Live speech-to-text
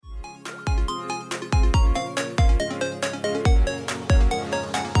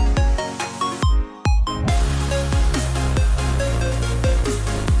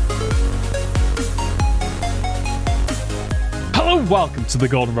welcome to the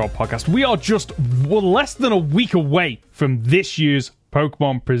Goldenrod Podcast. We are just less than a week away from this year's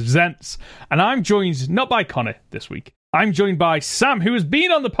Pokemon Presents, and I'm joined not by Connor this week. I'm joined by Sam, who has been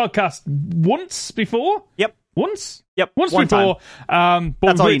on the podcast once before. Yep. Once one before. But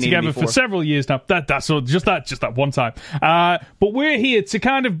that's we've all you worked need together me for several years now. That's all, just that one time. But we're here to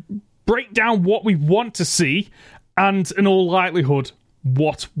kind of break down what we want to see, and in all likelihood,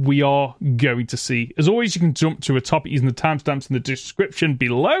 what we are going to see. As always, you can jump to a topic using the timestamps in the description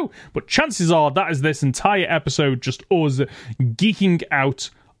below, but chances are that is this entire episode just us geeking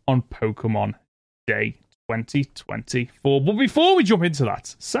out on Pokemon Day 2024. But before we jump into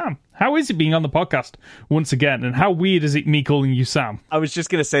that, Sam, how is it being on the podcast once again, and how weird is it me calling you Sam? I was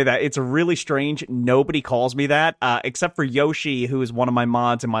just going to say that it's really strange. Nobody calls me that, except for Yoshi, who is one of my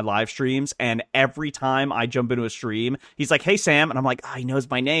mods in my live streams, and every time I jump into a stream, he's like, "Hey, Sam," and I'm like, "Oh, he knows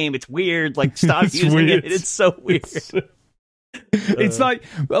my name. It's weird. Like, stop using weird. it. It's so weird." It's like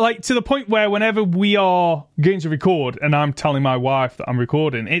to the point where whenever we are going to record and I'm telling my wife that I'm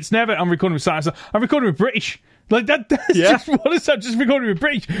recording, it's never I'm recording with Sam. I'm recording with British. Like that's just what is that? Just recording with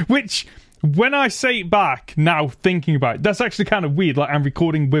British. Which when I say it back now, thinking about it, that's actually kind of weird. Like I'm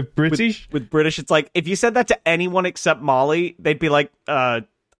recording with British. With British, it's like if you said that to anyone except Molly, they'd be like,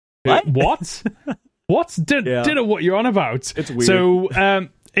 "What? What? Don't know what you're on about." It's weird. So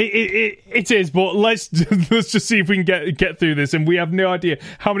It is, but let's just see if we can get through this. And we have no idea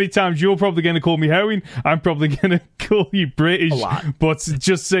how many times you're probably going to call me Hoenn. I'm probably going to call you British. A lot. But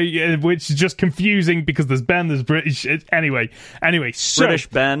just say, which is just confusing because there's Ben, there's British. Anyway, so British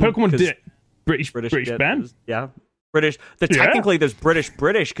Ben, Pokemon British Ben. British. Technically, there's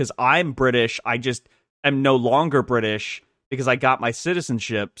British because I'm British. I just am no longer British because I got my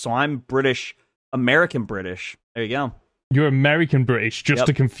citizenship. So I'm British, American British. There you go. You're American British, just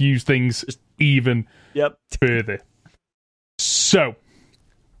to confuse things even further. So,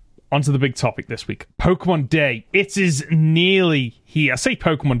 onto the big topic this week. Pokemon Day. It is nearly here. I say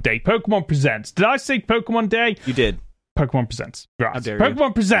Pokemon Day. Pokemon Presents. Did I say Pokemon Day? You did. Pokemon Presents. Right. How dare Pokemon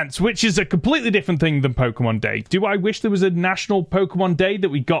you. Presents, which is a completely different thing than Pokemon Day. Do I wish there was a national Pokemon Day that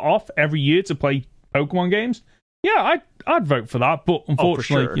we got off every year to play Pokemon games? Yeah, I'd vote for that, but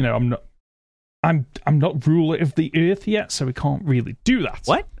unfortunately, I'm not ruler of the earth yet, so we can't really do that.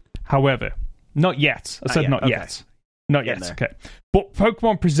 What? However, not yet. I said not yet. Not yet, okay. But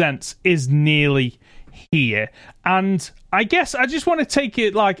Pokemon Presents is nearly here. And I guess I just want to take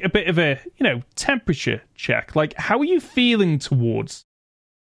it like a bit of a, temperature check. Like, how are you feeling towards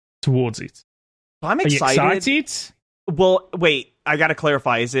it? I'm excited. Are you excited? Well, wait, I gotta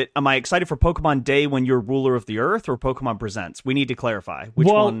clarify. Am I excited for Pokemon Day when you're ruler of the earth, or Pokemon Presents? We need to clarify. Which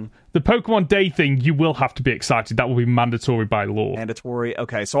one? The Pokemon Day thing, you will have to be excited. That will be mandatory by law. Mandatory?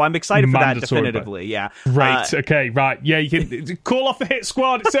 Okay, so I'm excited for that definitively, yeah. Right, okay, right. Yeah, you can call off the hit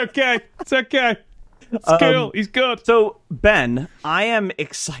squad. It's okay. It's okay. It's cool. He's good. So, Ben, I am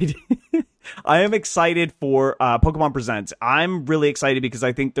excited. I am excited for Pokemon Presents. I'm really excited because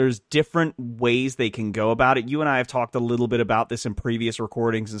I think there's different ways they can go about it. You and I have talked a little bit about this in previous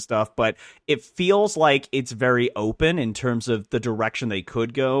recordings and stuff, but it feels like it's very open in terms of the direction they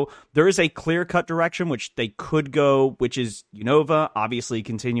could go. There is a clear-cut direction which they could go, which is Unova, obviously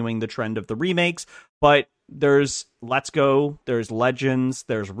continuing the trend of the remakes, but there's Let's Go, there's Legends,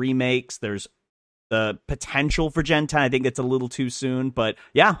 there's remakes, there's the potential for Gen 10. I think it's a little too soon, but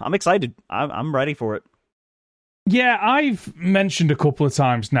yeah, I'm excited. I'm ready for it. Yeah, I've mentioned a couple of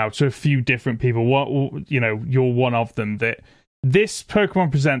times now to a few different people, you're one of them, that this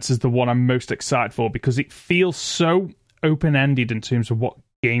Pokemon Presents is the one I'm most excited for because it feels so open-ended in terms of what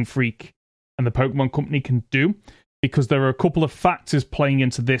Game Freak and the Pokemon Company can do. Because there are a couple of factors playing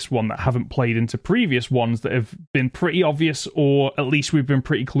into this one that haven't played into previous ones that have been pretty obvious, or at least we've been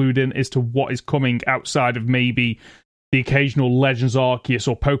pretty clued in as to what is coming outside of maybe the occasional Legends Arceus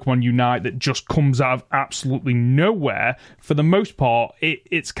or Pokemon Unite that just comes out of absolutely nowhere. For the most part,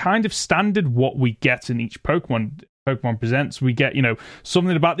 it's kind of standard what we get in each Pokemon Presents. We get,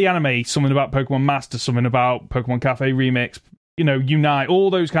 something about the anime, something about Pokemon Master, something about Pokemon Cafe Remix, Unite, all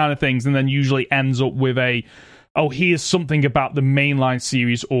those kind of things, and then usually ends up with here's something about the mainline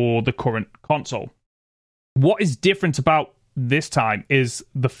series or the current console. What is different about this time is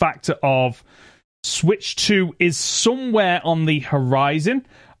the factor of Switch 2 is somewhere on the horizon,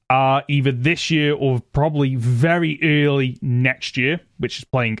 either this year or probably very early next year, which is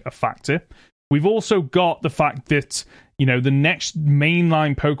playing a factor. We've also got the fact that, the next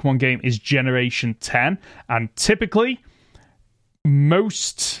mainline Pokemon game is Generation 10, and typically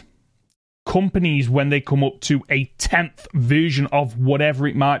most companies, when they come up to a 10th version of whatever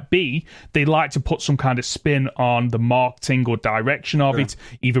it might be, they like to put some kind of spin on the marketing or direction of it,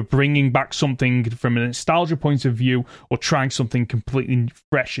 either bringing back something from a nostalgia point of view or trying something completely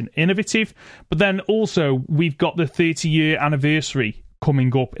fresh and innovative. But then also, we've got the 30-year anniversary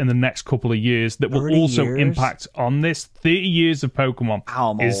coming up in the next couple of years that will also impact on this. 30 years of Pokemon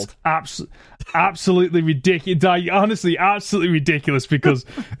is absolutely ridiculous. Honestly, absolutely ridiculous, because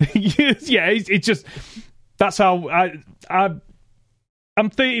it's just, that's how I'm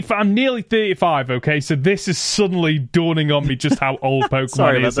 30. I'm nearly 35. Okay, so this is suddenly dawning on me just how old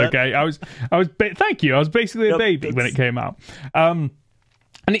Pokemon is. Okay, thank you. I was basically a baby when it came out, and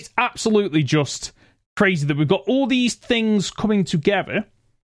it's absolutely just crazy that we've got all these things coming together,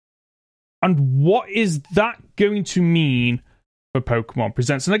 and what is that going to mean for Pokemon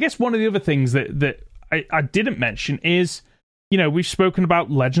Presents? And I guess one of the other things that I didn't mention is, we've spoken about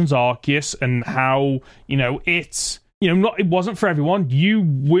Legends Arceus and how, it's, it wasn't for everyone. You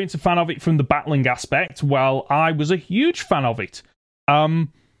weren't a fan of it from the battling aspect, while I was a huge fan of it. But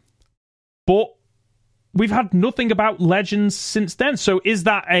we've had nothing about Legends since then. So is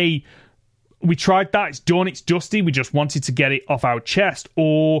that we tried that, it's done, it's dusty, we just wanted to get it off our chest?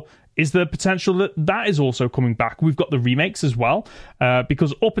 Or is there potential that is also coming back? We've got the remakes as well,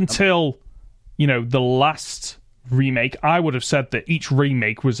 because up until, the last remake, I would have said that each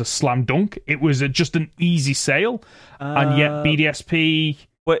remake was a slam dunk. It was just an easy sale, and yet BDSP...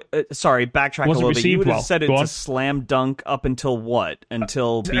 sorry, backtrack a little bit. You would have said it's a slam dunk up until what?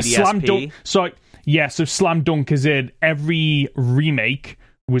 Until BDSP? Slam dunk. So slam dunk is in every remake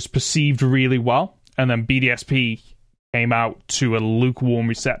was perceived really well, and then BDSP came out to a lukewarm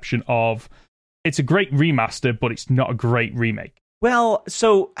reception of, it's a great remaster, but it's not a great remake. Well,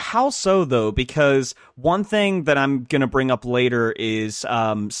 so how so, though? Because one thing that I'm going to bring up later is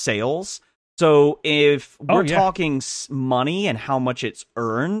sales. So if we're talking money and how much it's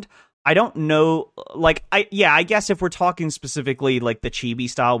earned, I don't know, I guess if we're talking specifically like the chibi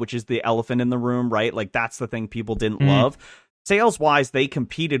style, which is the elephant in the room, right? Like, that's the thing people didn't love. Sales-wise, they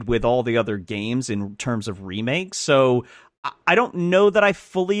competed with all the other games in terms of remakes, so I don't know that I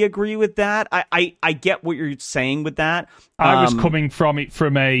fully agree with that. I get what you're saying with that. I was coming from it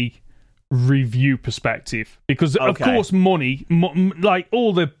from a review perspective, because, of course, money, like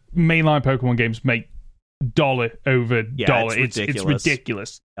all the mainline Pokemon games make dollar over dollar. It's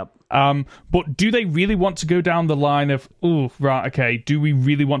ridiculous. Yep. But do they really want to go down the line of, do we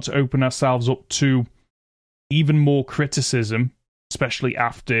really want to open ourselves up to even more criticism, especially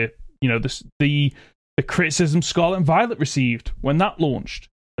after, the criticism Scarlet and Violet received when that launched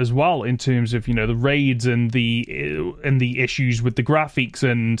as well, in terms of, the raids and the issues with the graphics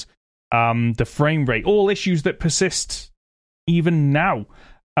and the frame rate, all issues that persist even now.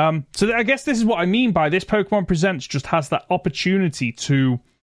 So I guess this is what I mean by this. Pokemon Presents just has that opportunity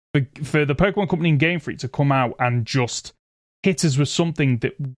for the Pokemon Company and Game Freak to come out and just hit us with something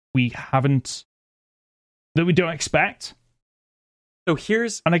that we don't expect. So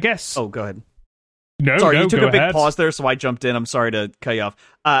here's... And I guess... Oh, go ahead. Sorry, you took a big pause there, so I jumped in. I'm sorry to cut you off.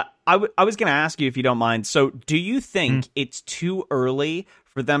 I was going to ask you, if you don't mind, so do you think it's too early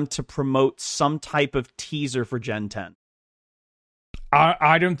for them to promote some type of teaser for Gen 10?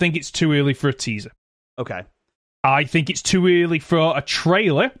 I don't think it's too early for a teaser. Okay. I think it's too early for a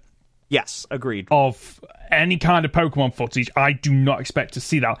trailer. Yes, agreed. Of any kind of Pokemon footage. I do not expect to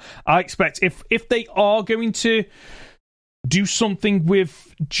see that. I expect if they are going to do something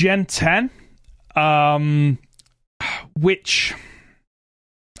with Gen 10, which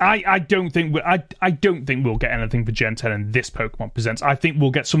I don't think we'll get anything for Gen 10 in this Pokemon Presents. I think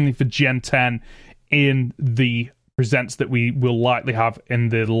we'll get something for Gen 10 in the Presents that we will likely have in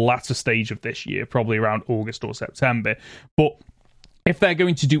the latter stage of this year, probably around August or September. But if they're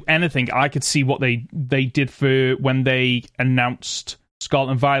going to do anything, I could see what they did for when they announced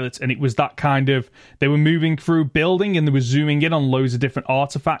Scarlet and Violet, and it was that kind of, they were moving through building and they were zooming in on loads of different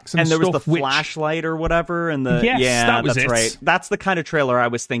artifacts and there stuff, was the flashlight or whatever, and the that was that's it. Right. That's the kind of trailer I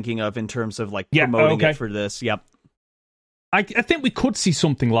was thinking of in terms of like promoting it for this. Yep. I think we could see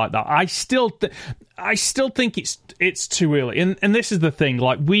something like that. I still think it's too early, and this is the thing.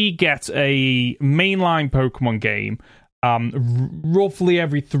 Like, we get a mainline Pokemon game roughly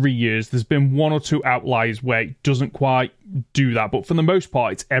every 3 years. There's been one or two outliers where it doesn't quite do that, but for the most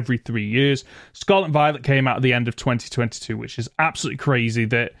part, it's every 3 years. Scarlet and Violet came out at the end of 2022, which is absolutely crazy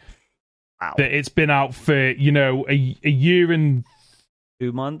that it's been out for a year and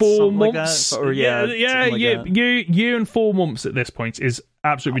 2 months, 4 months, like that? Or year and 4 months at this point is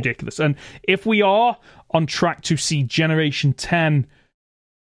absolutely ridiculous. And if we are on track to see Generation 10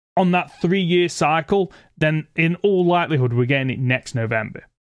 on that 3-year cycle, then in all likelihood we're getting it next November,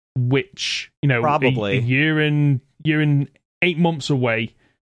 which, you know, probably a year and 8 months away.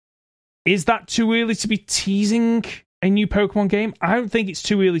 Is that too early to be teasing a new Pokemon game? I don't think it's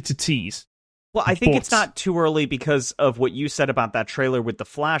too early to tease. Well, I think it's not too early because of what you said about that trailer with the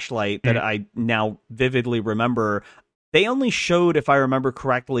flashlight that I now vividly remember. They only showed, if I remember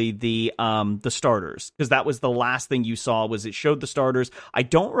correctly, the starters, because that was the last thing you saw. Was it showed the starters? I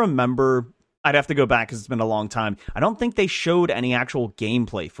don't remember. I'd have to go back because it's been a long time. I don't think they showed any actual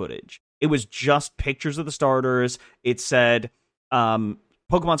gameplay footage. It was just pictures of the starters. It said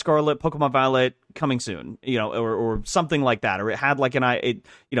Pokemon Scarlet, Pokemon Violet coming soon, you know, or something like that. Or it had like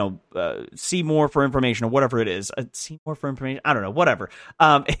see more for information or whatever it is. See more for information. I don't know, whatever.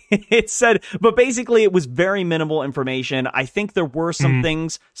 It said, but basically it was very minimal information. I think there were some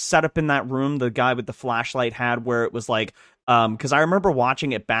things set up in that room the guy with the flashlight had where it was like, because I remember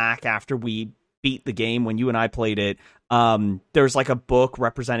watching it back after we beat the game when you and I played it. There's like a book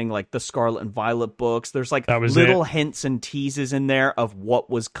representing like the Scarlet and Violet books. There's like little hints and teases in there of what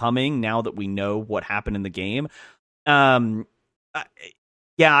was coming now that we know what happened in the game. I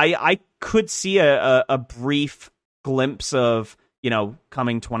could see a brief glimpse of, you know,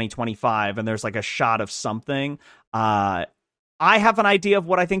 coming 2025 and there's like a shot of something. I have an idea of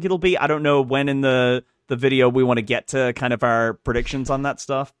what I think it'll be. I don't know when in the video we want to get to kind of our predictions on that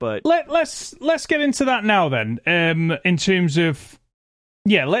stuff, but let's get into that now then. In terms of,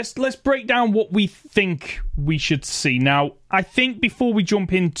 let's break down what we think we should see. Now, I think before we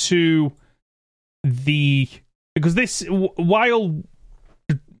jump into because this, while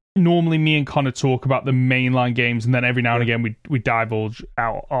normally me and Connor talk about the mainline games and then every now and again we divulge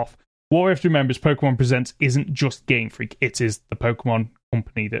off, what we have to remember is Pokemon Presents isn't just Game Freak, it is the Pokemon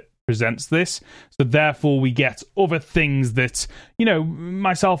company that presents this, so therefore we get other things that, you know,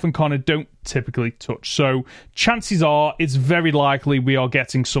 myself and Connor don't typically touch. So chances are it's very likely we are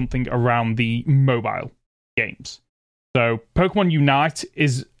getting something around the mobile games. So Pokemon Unite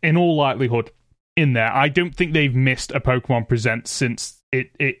is in all likelihood in there. I don't think they've missed a Pokemon Presents since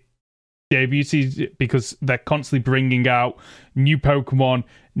it debuted, because they're constantly bringing out new Pokemon,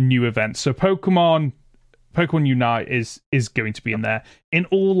 new events. So Pokemon Unite is going to be in there. In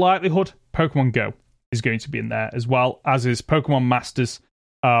all likelihood, Pokemon Go is going to be in there, as well as is Pokemon Masters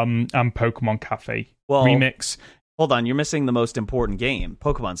and Pokemon Cafe Remix. Hold on, you're missing the most important game,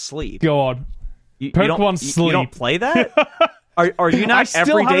 Pokemon Sleep. Go on. Pokemon Sleep. You don't play that? Are you not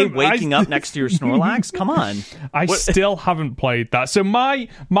every day waking up next to your Snorlax? Come on. I still haven't played that. So my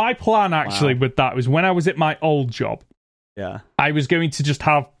plan actually with that was when I was at my old job. Yeah. I was going to just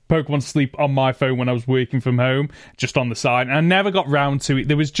have Pokemon Sleep on my phone when I was working from home, just on the side. And I never got round to it.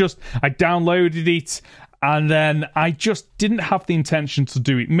 There was just, I downloaded it, and then I just didn't have the intention to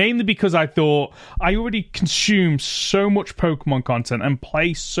do it. Mainly because I thought I already consume so much Pokemon content and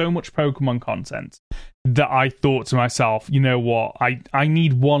play so much Pokemon content that I thought to myself, you know what, I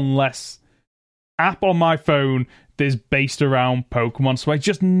need one less app on my phone that is based around Pokemon, so I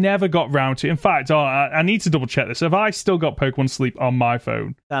just never got round to it. In fact, I need to double check this. Have I still got Pokemon Sleep on my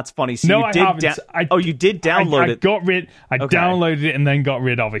phone? That's funny. So no, you did you did download it. I downloaded it and then got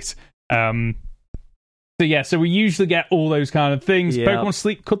rid of it. So we usually get all those kind of things. Yeah. Pokemon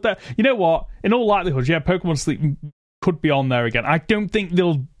Sleep could that? You know what? In all likelihood, Pokemon Sleep could be on there again. I don't think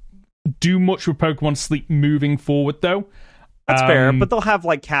they'll do much with Pokemon Sleep moving forward, though. That's fair, but they'll have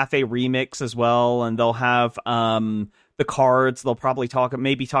like Cafe Remix as well, and they'll have the cards. They'll probably talk about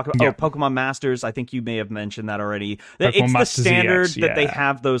Pokemon Masters. I think you may have mentioned that already. Pokemon it's Masters the standard EX, that they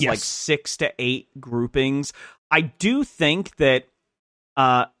have those like 6 to 8 groupings. I do think that.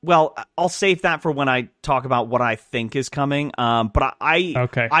 I'll save that for when I talk about what I think is coming. But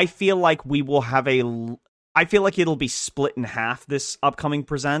I feel like we will have I feel like it'll be split in half this upcoming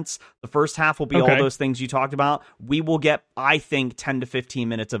Presents. The first half will be all those things you talked about. We will get, I think, 10 to 15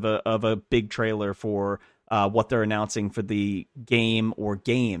 minutes of a big trailer for what they're announcing for the game or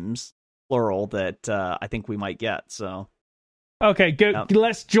games, plural, that I think we might get. So, okay,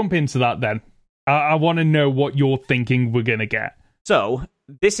 let's jump into that then. I want to know what you're thinking we're going to get. So,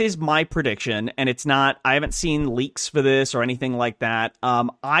 this is my prediction, and it's not, I haven't seen leaks for this or anything like that.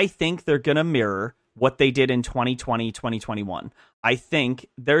 I think they're going to mirror what they did in 2020, 2021. I think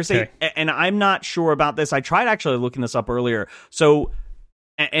there's and I'm not sure about this. I tried actually looking this up earlier. So,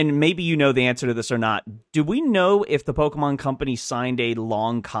 and maybe you know the answer to this or not. Do we know if the Pokemon Company signed a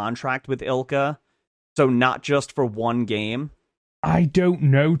long contract with ILCA? So not just for one game? I don't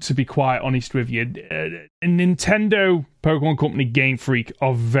know, to be quite honest with you. Nintendo, Pokemon Company, Game Freak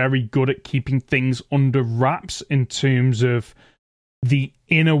are very good at keeping things under wraps in terms of the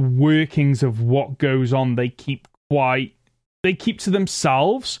inner workings of what goes on, they keep to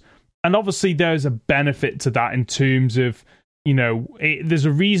themselves. And obviously there's a benefit to that in terms of, there's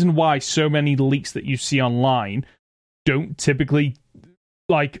a reason why so many leaks that you see online don't typically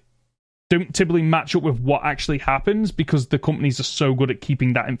match up with what actually happens, because the companies are so good at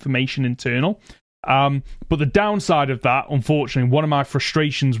keeping that information internal. But the downside of that, unfortunately, one of my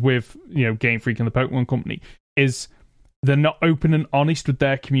frustrations with Game Freak and the Pokemon Company is they're not open and honest with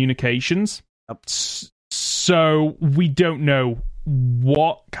their communications. So we don't know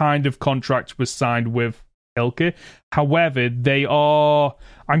what kind of contract was signed with Ilka. However,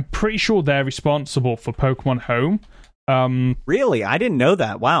 I'm pretty sure they're responsible for Pokemon Home. Really? I didn't know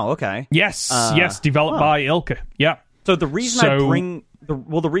that. Wow, okay. Yes, developed by Ilka. Yeah. So the reason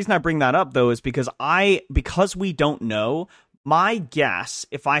I bring that up though is because we don't know. My guess,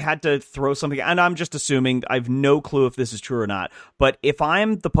 if I had to throw something, and I'm just assuming, I have no clue if this is true or not, but if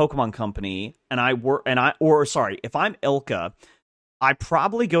I'm the Pokemon Company if I'm Ilka, I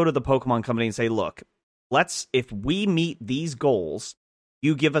probably go to the Pokemon Company and say, look, if we meet these goals,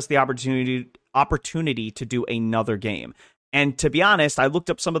 you give us the opportunity to do another game. And to be honest, I looked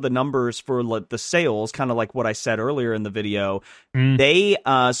up some of the numbers for the sales, kind of like what I said earlier in the video.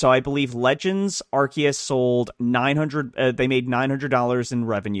 So I believe Legends Arceus sold $900. They made $900 in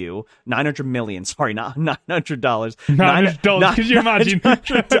revenue. $900 million. Sorry, not $900. $900. Could you imagine?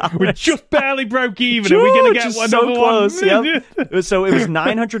 We just barely broke even. Are we going to get one? So close. Yep. So it was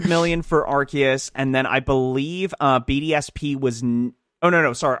 $900 million for Arceus, and then I believe BDSP was. Oh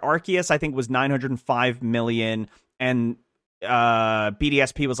no! Sorry, Arceus I think was $905 million, and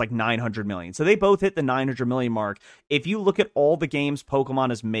BDSP was like $900 million. So they both hit the $900 million mark. If you look at all the games Pokemon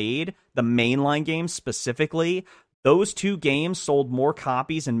has made, the mainline games specifically, those two games sold more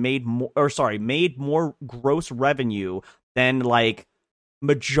copies and made more gross revenue than like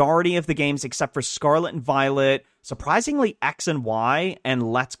majority of the games except for Scarlet and Violet. Surprisingly, X and Y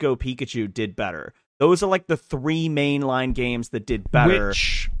and Let's Go Pikachu did better. Those are like the three mainline games that did better.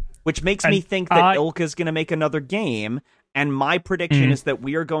 Which makes me think that Ilka's going to make another game. And my prediction is that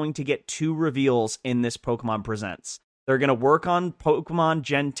we are going to get 2 reveals in this Pokemon Presents. They're going to work on Pokemon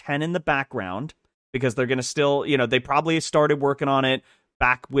Gen 10 in the background, because they're going to still, they probably started working on it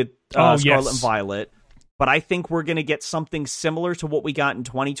back with Scarlet and Violet. But I think we're going to get something similar to what we got in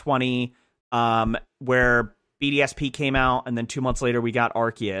 2020, where BDSP came out, and then 2 months later we got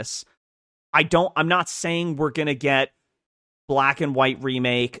Arceus. I'm not saying we're going to get Black and White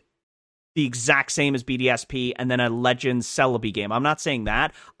remake, the exact same as BDSP, and then a Legends Celebi game. I'm not saying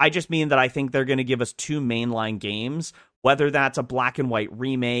that. I just mean that I think they're going to give us 2 mainline games, whether that's a Black and White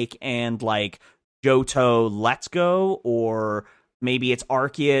remake and like Johto Let's Go, or maybe it's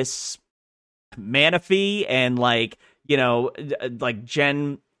Arceus Manaphy and like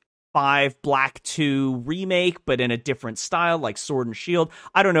Gen 5 Black 2 remake, but in a different style, like Sword and Shield.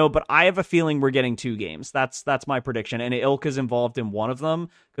 I don't know, but I have a feeling we're getting 2 games. That's my prediction, and Ilka's involved in one of them,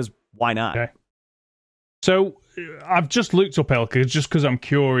 because why not? Okay. So I've just looked up Ilka just because I'm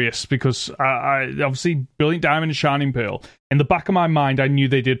curious, because I obviously Brilliant Diamond and Shining Pearl. In the back of my mind, I knew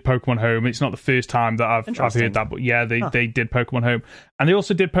they did Pokemon Home. It's not the first time that I've heard that, but yeah, they did Pokemon Home, and they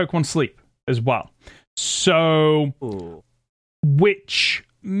also did Pokemon Sleep as well. So, which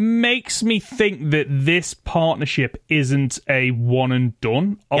makes me think that this partnership isn't a one and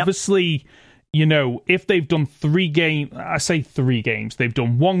done. Yep. Obviously, if they've done 3 games, I say 3 games, they've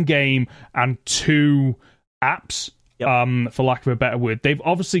done 1 game and 2 apps, for lack of a better word. They've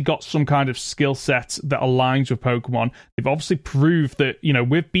obviously got some kind of skill set that aligns with Pokemon. They've obviously proved that,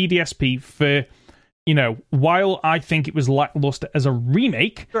 with BDSP, for, while I think it was lackluster as a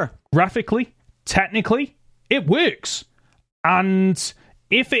remake, graphically, technically, it works. And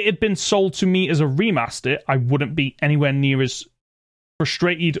if it had been sold to me as a remaster, I wouldn't be anywhere near as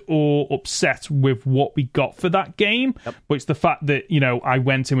frustrated or upset with what we got for that game. Yep. But it's the fact that, I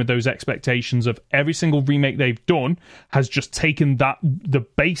went in with those expectations of every single remake they've done has just taken the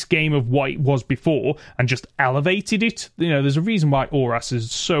base game of what it was before and just elevated it. There's a reason why ORAS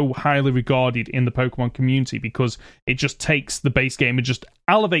is so highly regarded in the Pokemon community, because it just takes the base game and just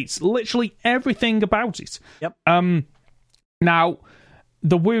elevates literally everything about it. Yep. Now,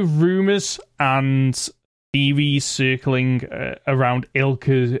 there were rumors and theories circling around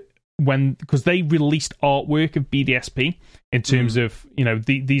Ilka because they released artwork of BDSP in terms of,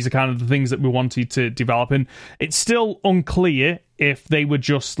 these are kind of the things that we wanted to develop. And it's still unclear if they were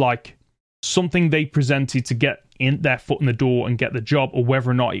just like something they presented to get in their foot in the door and get the job, or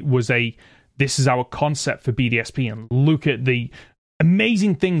whether or not it was this is our concept for BDSP, and look at the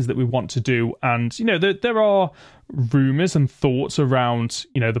amazing things that we want to do. And, you know, there are rumors and thoughts around,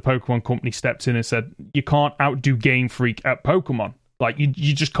 you know, the Pokemon Company stepped in and said, you can't outdo Game Freak at Pokemon. Like, you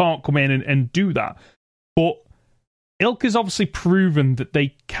just can't come in and do that. But ILCA's obviously proven that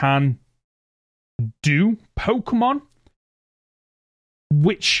they can do Pokemon,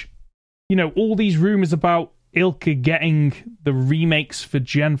 which, you know, all these rumors about ILCA getting the remakes for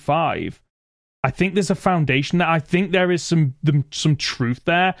Gen 5, I think there's a foundation there. I think there is some truth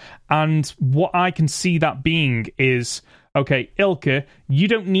there. And what I can see that being is, okay, ILCA, you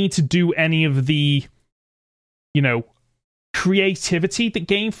don't need to do any of the, you know, creativity that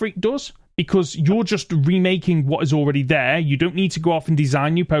Game Freak does, because you're just remaking what is already there. You don't need to go off and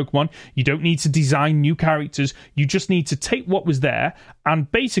design new Pokemon. You don't need to design new characters. You just need to take what was there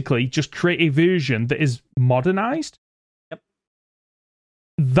and basically just create a version that is modernized. Yep.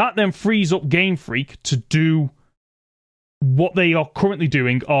 That then frees up Game Freak to do what they are currently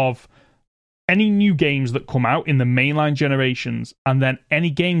doing of any new games that come out in the mainline generations, and then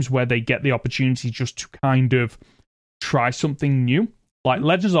any games where they get the opportunity just to kind of try something new, like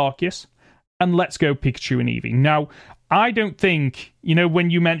Legends Arceus and Let's Go Pikachu and Eevee. Now, I don't think, you know,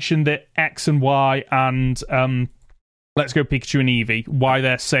 when you mentioned that X and Y and Let's Go Pikachu and Eevee, why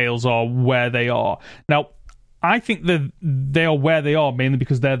their sales are where they are. Now, I think that they are where they are mainly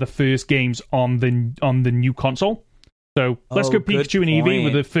because they're the first games on the new console. So Let's Go Pikachu and Eevee were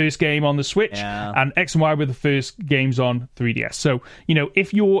the first game on the Switch, and X and Y were the first games on 3DS. So, you know,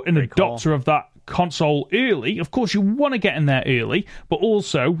 if you're an adopter of that console early, of course you want to get in there early, but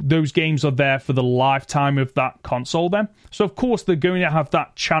also those games are there for the lifetime of that console then. So of course they're going to have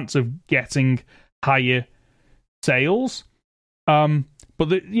that chance of getting higher sales.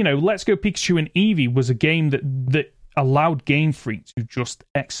 But you know, Let's Go Pikachu and Eevee was a game that allowed Game Freak to just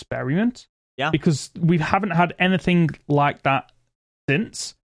experiment. Yeah. Because we haven't had anything like that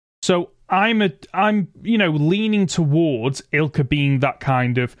since. So I'm you know, leaning towards ILCA being that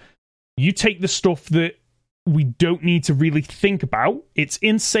kind of, you take the stuff that we don't need to really think about, it's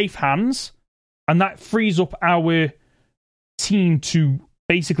in safe hands, and that frees up our team to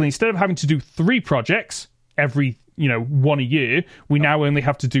basically, instead of having to do 3 projects every, you know, 1 a year, we now only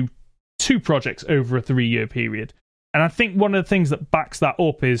have to do 2 projects over a 3-year period. And I think one of the things that backs that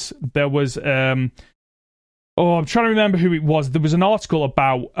up is there was, I'm trying to remember who it was. There was an article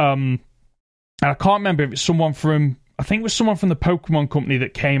about, and I can't remember if it's someone from, I think it was someone from the Pokemon Company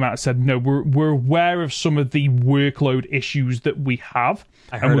that came out and said, no, we're aware of some of the workload issues that we have,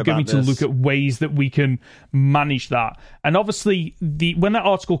 and we're going to look at ways that we can manage that. And obviously, when that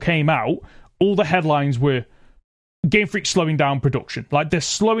article came out, all the headlines were Game Freak slowing down production. Like, they're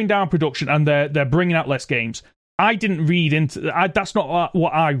slowing down production and they're bringing out less games. I didn't read into that's not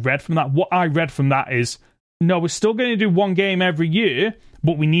what I read from that. What I read from that is, no, we're still going to do 1 game every year,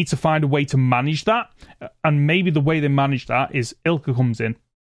 but we need to find a way to manage that. And maybe the way they manage that is ILCA comes in,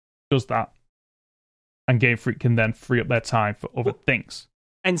 does that, and Game Freak can then free up their time for other things.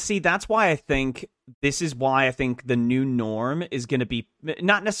 And see, that's why I think the new norm is going to be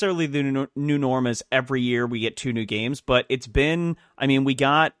not necessarily the new norm as every year we get 2 new games, but it's been, I mean, we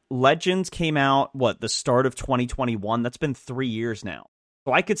got Legends came out, the start of 2021? That's been 3 years now.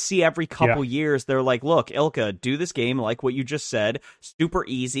 So I could see every couple years, they're like, look, ILCA, do this game like what you just said. Super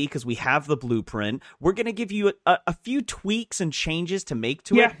easy because we have the blueprint. We're going to give you a few tweaks and changes to make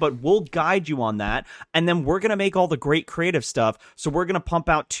to it, but we'll guide you on that. And then we're going to make all the great creative stuff. So we're going to pump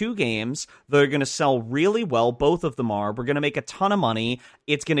out 2 games that are going to sell really well. Both of them are. We're going to make a ton of money.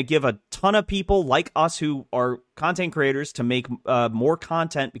 It's going to give a ton of people like us who are content creators to make more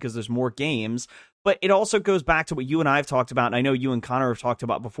content because there's more games. But it also goes back to what you and I have talked about, and I know you and Connor have talked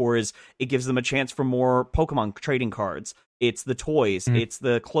about before, is it gives them a chance for more Pokemon trading cards. It's the toys. It's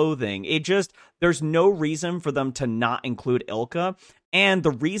the clothing. There's no reason for them to not include ILCA. And the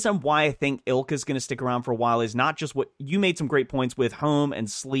reason why I think ILCA is going to stick around for a while is not just what you made some great points with home and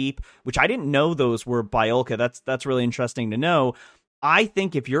sleep, which I didn't know those were by ILCA. That's really interesting to know. I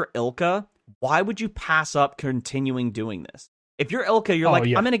think if you're ILCA, why would you pass up continuing doing this? If you're ILCA, you're I'm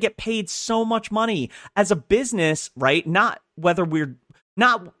going to get paid so much money as a business, right? Not whether we're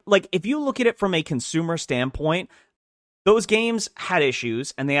not like, if you look at it from a consumer standpoint, those games had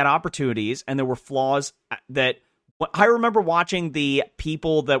issues and they had opportunities and there were flaws that I remember watching the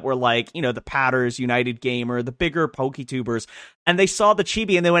people that were like, you know, the Patters, United Gamer, the bigger PokeTubers, and they saw the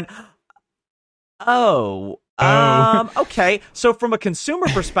chibi and they went, okay. So from a consumer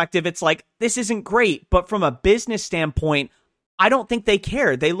perspective, it's like, this isn't great. But from a business standpoint, I don't think they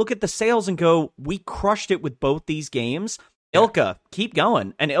care. They look at the sales and go, we crushed it with both these games. ILCA, keep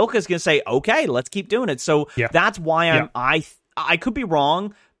going. And ILCA's going to say, okay, let's keep doing it. So that's why I could be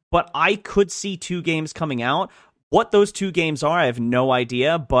wrong, but I could see 2 games coming out. What those 2 games are, I have no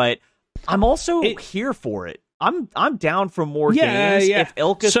idea, but I'm also here for it. I'm down for more games if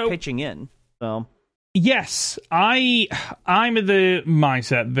Ilka's pitching in. So yes, I'm of the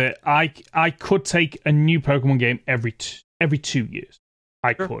mindset that I could take a new Pokemon game every 2 years.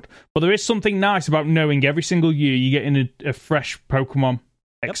 I could, but there is something nice about knowing every single year you're getting a fresh Pokemon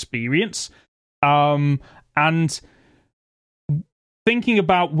experience, and thinking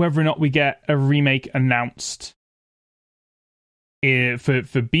about whether or not we get a remake announced for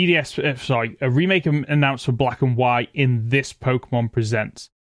BDS. A remake announced for Black and White in this Pokemon Presents.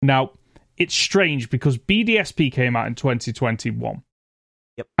 Now, it's strange because BDSP came out in 2021.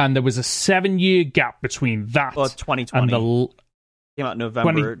 Yep. And there was a 7-year gap between that 2020. and the came out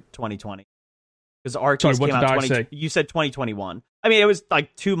November 2020. Because Arceus came out you said 2021. I mean, it was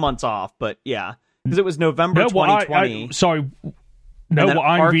like 2 months off, but yeah. Because it was November 2020. What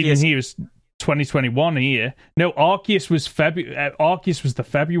I'm reading here is 2021 here. No, Arceus was Arceus was the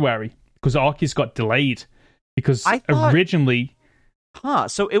February, because Arceus got delayed because originally.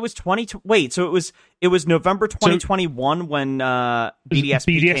 So it was it was November 2021 when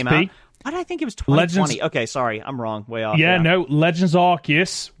BDSP came out. Why did I think it was 2020? Okay, sorry, I'm wrong. Way off. Yeah, no, Legends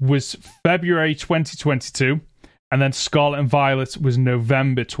Arceus was February 2022, and then Scarlet and Violet was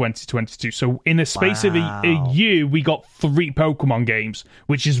November 2022. So in a space of a year, we got 3 Pokemon games,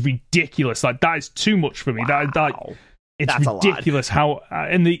 which is ridiculous. Like, that is too much for me. It's ridiculous how.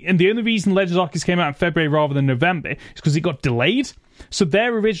 And the only reason Legends Arceus came out in February rather than November is because it got delayed. So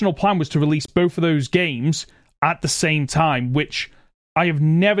their original plan was to release both of those games at the same time, which I have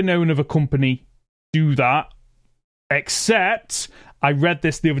never known of a company do that, except I read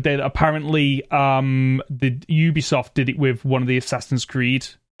this the other day that apparently the Ubisoft did it with one of the Assassin's Creed,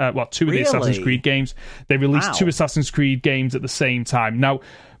 two of the Assassin's Creed games. They released 2 Assassin's Creed games at the same time. Now,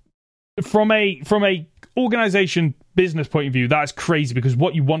 from a organization business point of view, that is crazy, because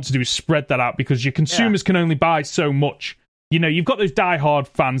what you want to do is spread that out, because your consumers can only buy so much. You know, you've got those diehard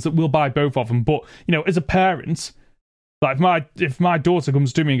fans that will buy both of them, but, you know, as a parent, like if my daughter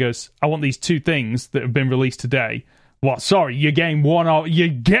comes to me and goes, I want these 2 things that have been released today. What? Sorry, you're getting one of. You're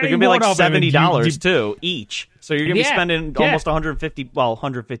getting one of. They're gonna be like $70 too each. So you're gonna be spending almost 150. Well,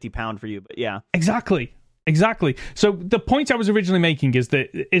 £150 for you, but yeah. Exactly. So the point I was originally making is that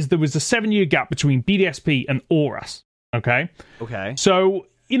there was a 7-year gap between BDSP and ORAS. Okay. So,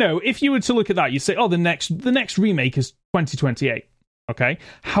 you know, if you were to look at that, you say, oh, the next remake is 2028. Okay.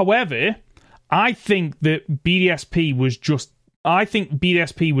 However, I think that BDSP was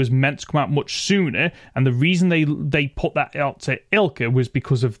meant to come out much sooner, and the reason they put that out to Ilka was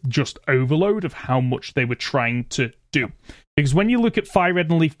because of just overload of how much they were trying to do. Because when you look at Fire Red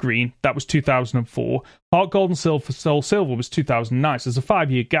and Leaf Green, that was 2004. Heart Gold and Soul Silver was 2009. So there's a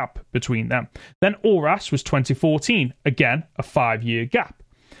 5-year gap between them. Then ORAS was 2014. Again, a 5-year gap.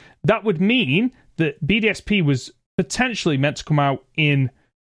 That would mean that BDSP was potentially meant to come out in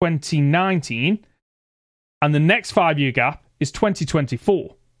 2019, and the next 5-year gap is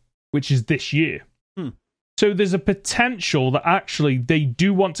 2024, which is this year. So there's a potential that actually they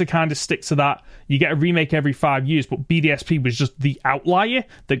do want to kind of stick to that. You get a remake every 5 years, but BDSP was just the outlier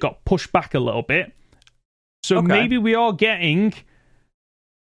that got pushed back a little bit. So maybe we are getting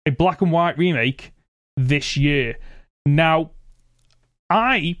a Black and White remake this year. Now,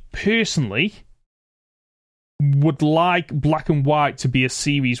 I personally would like Black and White to be a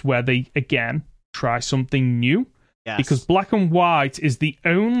series where they, again, try something new. Yes. Because Black and White is the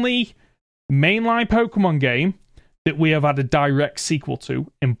only mainline Pokemon game that we have had a direct sequel to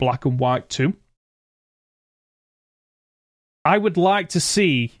in Black and White 2. I would like to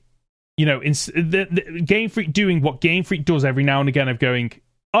see, you know, the Game Freak doing what Game Freak does every now and again, of going,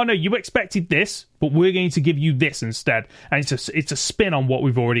 oh no, you expected this, but we're going to give you this instead. And it's a spin on what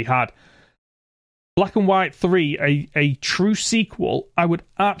we've already had. Black and White 3, a true sequel, I would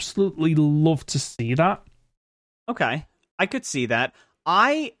absolutely love to see that. Okay, I could see that.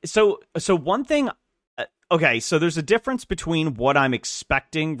 So one thing. Okay, so there's a difference between what I'm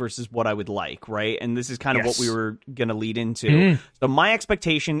expecting versus what I would like, right? And this is kind of what we were going to lead into. So my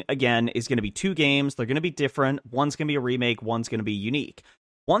expectation, again, is going to be 2 games. They're going to be different. One's going to be a remake. One's going to be unique.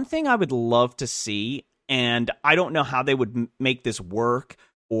 One thing I would love to see, and I don't know how they would make this work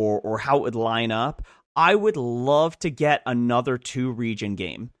or how it would line up, I would love to get another 2-region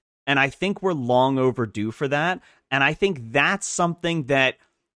game. And I think we're long overdue for that. And I think that's something that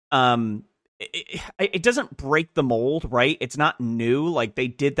it doesn't break the mold, right? It's not new. Like, they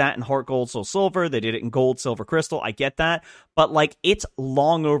did that in Heart Gold, Soul Silver. They did it in Gold, Silver, Crystal. I get that. But, like, it's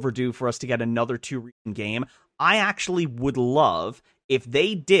long overdue for us to get another 2-region game. I actually would love if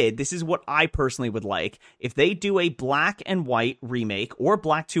they did, this is what I personally would like, if they do a black and white remake, or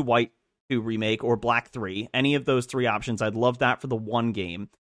black to white 2 remake, or black 3, any of those 3 options, I'd love that for the one game.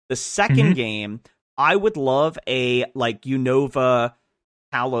 The second game, I would love a, like, Unova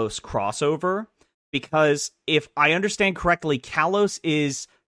Kalos crossover, because if I understand correctly, Kalos is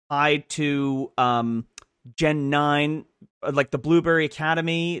tied to Gen 9, like the Blueberry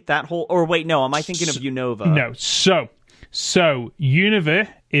Academy, that whole, or wait, no, am I thinking of Unova? No, so Unova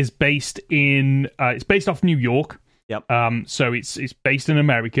is based in it's based off New York. Yep. So it's based in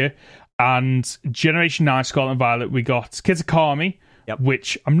America, and Generation 9 Scarlet and Violet, we got Kitakami,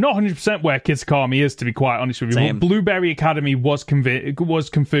 which I'm not 100% where Kitakami is, to be quite honest with you. Same. Blueberry Academy was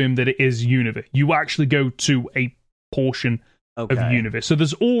confirmed that it is Unova. You actually go to a portion of Unova. So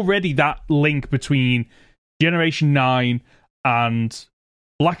there's already that link between Generation 9 and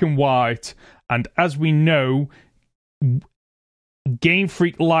Black and White, and as we know, Game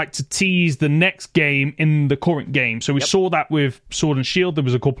Freak like to tease the next game in the current game. So we saw that with Sword and Shield. There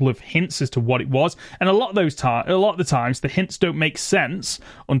was a couple of hints as to what it was, and a lot of the times the hints don't make sense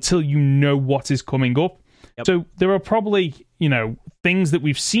until you know what is coming up. So there are probably, things that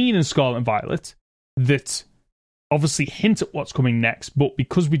we've seen in Scarlet and Violet that obviously hint at what's coming next, but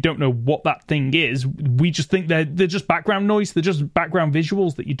because we don't know what that thing is, we just think they're just background noise, they're just background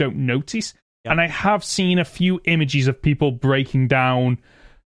visuals that you don't notice. And I have seen a few images of people breaking down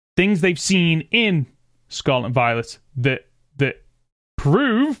things they've seen in Scarlet and Violet that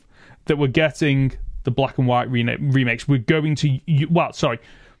prove that we're getting the Black and White remakes. We're going to... let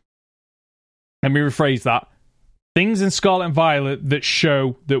me rephrase that. Things in Scarlet and Violet that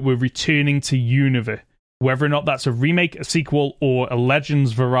show that we're returning to Unova. Whether or not that's a remake, a sequel, or a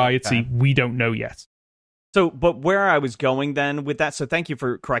Legends variety, we don't know yet. So, but where I was going then with that, so thank you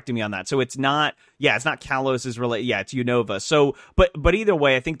for correcting me on that. So it's not Kalos is related, it's Unova. So, but either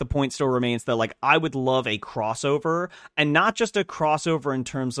way, I think the point still remains that, like, I would love a crossover, and not just a crossover in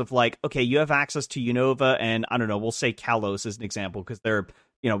terms of, like, okay, you have access to Unova, and I don't know, we'll say Kalos as an example, because they're,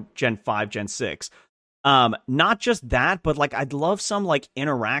 Gen 5, Gen 6. Not just that, but like I'd love some like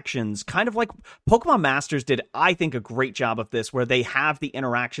interactions, kind of like Pokemon Masters did, I think, a great job of this, where they have the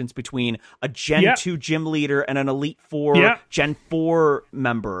interactions between a Gen 2 gym leader and an Elite 4 Gen 4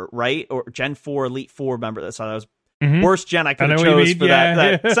 member, right? Or Gen 4 Elite 4 member. That's how that was. Worst gen I could have chose for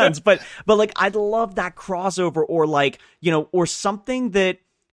that sense. But like I'd love that crossover, or like, or something that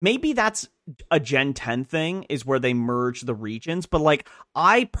maybe that's a Gen 10 thing, is where they merge the regions. But like,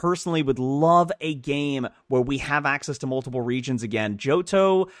 I personally would love a game where we have access to multiple regions again.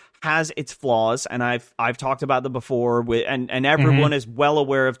 Johto has its flaws, and I've talked about them before, and everyone is well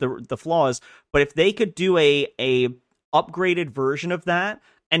aware of the flaws. But if they could do a upgraded version of that,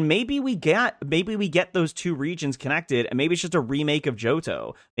 and maybe we get those 2 regions connected, and maybe it's just a remake of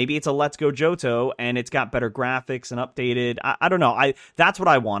Johto. Maybe it's a Let's Go Johto, and it's got better graphics and updated. I don't know. That's what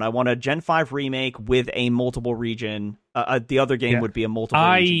I want. I want a Gen 5 remake with a multiple region. The other game would be a multiple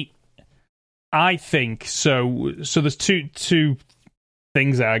region. I think so. So there's two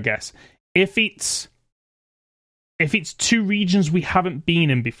things there, I guess. If it's 2 regions we haven't been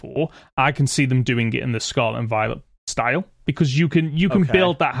in before, I can see them doing it in the Scarlet and Violet style, because you can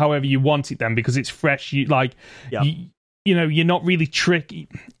build that however you want it then, because it's fresh. You're not really tricky.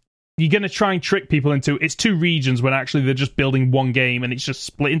 You're going to try and trick people into it's 2 regions when actually they're just building one game and it's just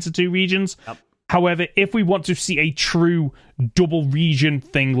split into 2 regions. However, if we want to see a true double region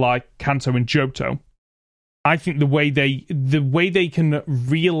thing like Kanto and Johto, I think the way they can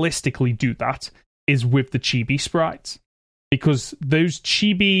realistically do that is with the chibi sprites, because those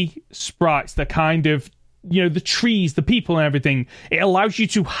chibi sprites, they're kind of, the trees, the people and everything, it allows you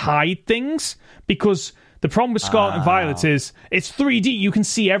to hide things, because the problem with Scarlet and Violet is it's 3D, you can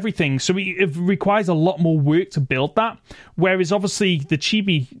see everything, so it requires a lot more work to build that. Whereas obviously the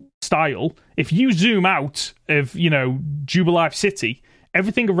chibi style, if you zoom out of, Jubilife City,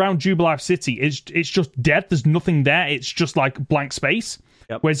 everything around Jubilife City it's just dead, there's nothing there, it's just like blank space.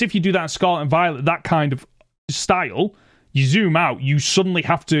 Whereas if you do that in Scarlet and Violet, that kind of style, you zoom out, you suddenly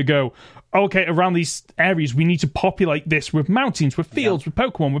have to go, okay, around these areas, we need to populate this with mountains, with fields, with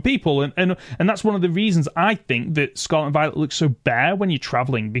Pokemon, with people. And that's one of the reasons I think that Scarlet and Violet looks so bare when you're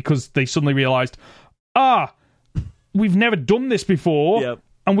traveling, because they suddenly realized, we've never done this before,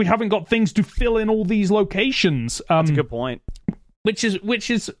 and we haven't got things to fill in all these locations. That's a good point. Which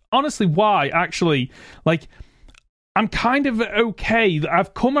is honestly why, actually, like, I'm kind of okay.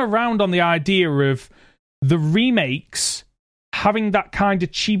 I've come around on the idea of the remakes having that kind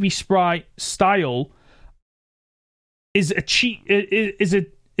of chibi sprite style is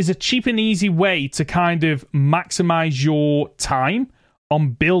is a cheap and easy way to kind of maximize your time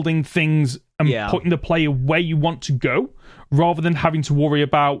on building things and putting the player where you want to go, rather than having to worry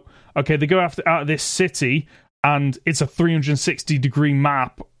about, okay, they go out of this city and it's a 360-degree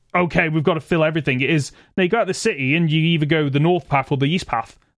map. Okay, we've got to fill everything. It is, no, you go out of the city and you either go the north path or the east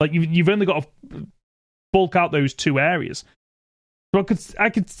path. Like, you've only got to bulk out those two areas. So I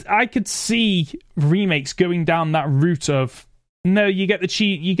could see remakes going down that route of, no, you get that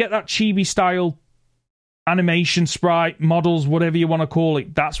chibi style animation, sprite, models, whatever you want to call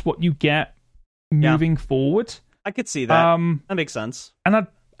it. That's what you get moving forward. I could see that. That makes sense. And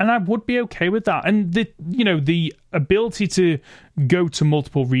I would be okay with that. And the ability to go to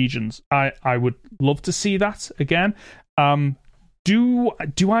multiple regions, I would love to see that again. Do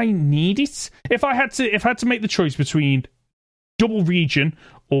I need it? If I had to make the choice between double region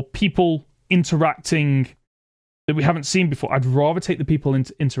or people interacting that we haven't seen before, I'd rather take the people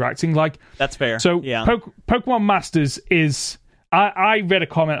interacting. Like, that's fair. So Pokemon Masters is. I read a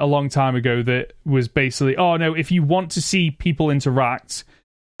comment a long time ago that was basically, oh no, if you want to see people interact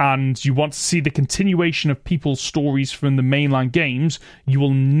and you want to see the continuation of people's stories from the mainline games, you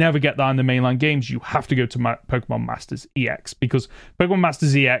will never get that in the mainline games. You have to go to Pokemon Masters EX, because Pokemon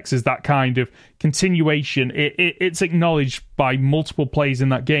Masters EX is that kind of continuation. It's acknowledged by multiple players in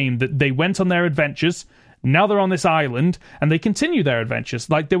that game that they went on their adventures. Now they're on this island, and they continue their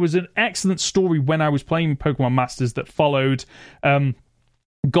adventures. Like, there was an excellent story when I was playing Pokemon Masters that followed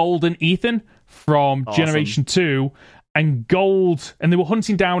Gold and Ethan from Generation 2, and Gold, and they were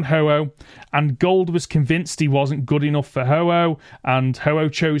hunting down Ho-Oh, and Gold was convinced he wasn't good enough for Ho-Oh, and Ho-Oh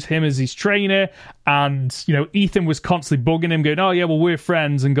chose him as his trainer, and, Ethan was constantly bugging him, going, oh yeah, well, we're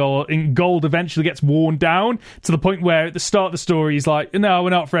friends, and Gold eventually gets worn down to the point where at the start of the story, he's like, no,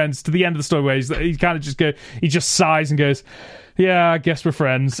 we're not friends, to the end of the story where he kind of he just sighs and goes, yeah, I guess we're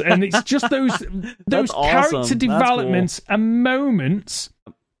friends. And it's just those character developments and moments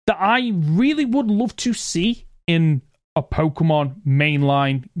that I really would love to see in a Pokemon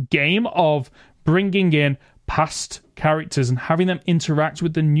mainline game, of bringing in past characters and having them interact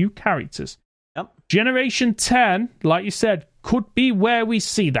with the new characters. Yep. Generation 10, like you said, could be where we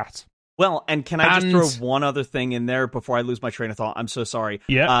see that. Well, and can I just throw one other thing in there before I lose my train of thought? I'm so sorry.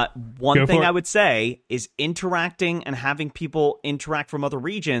 Yeah. One thing I would say is interacting and having people interact from other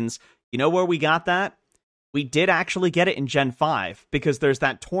regions. You know where we got that? We did actually get it in Gen 5, because there's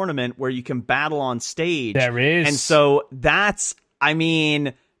that tournament where you can battle on stage. There is. And so that's, I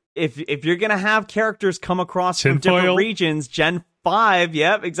mean, if you're going to have characters come across from different regions, Gen 5,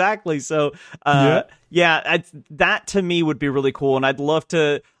 yep, exactly. So, that to me would be really cool. And I'd love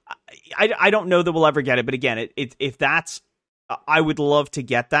to, I don't know that we'll ever get it, but again, if that's, I would love to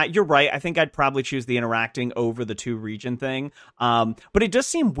get that. You're right. I think I'd probably choose the interacting over the two region thing. But it does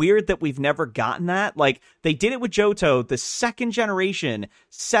seem weird that we've never gotten that. Like, they did it with Johto, the second generation,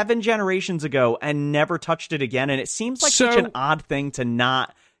 7 generations ago, and never touched it again. And it seems like such an odd thing to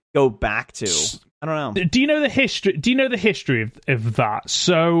not go back to. I don't know. Do you know the history? Do you know the history of that?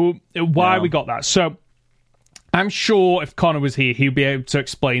 So why we got that? So I'm sure if Connor was here, he'd be able to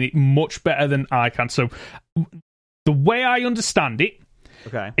explain it much better than I can. So the way I understand it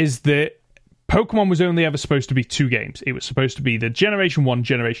is that Pokemon was only ever supposed to be 2 games. It was supposed to be the Generation 1,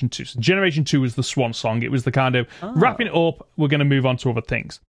 Generation 2. So Generation 2 was the swan song. It was the kind of wrapping it up, we're going to move on to other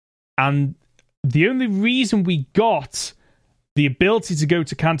things. And the only reason we got the ability to go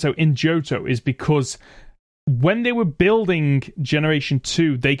to Kanto in Johto is because when they were building Generation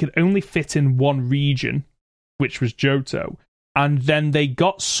 2, they could only fit in one region, which was Johto. And then they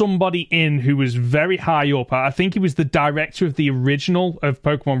got somebody in who was very high up. I think he was the director of the original of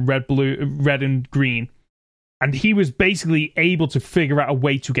Pokemon Red and Green. And he was basically able to figure out a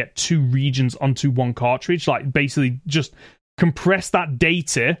way to get 2 regions onto one cartridge. Like, basically just compress that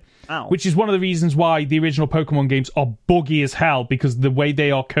data, which is one of the reasons why the original Pokemon games are buggy as hell, because the way they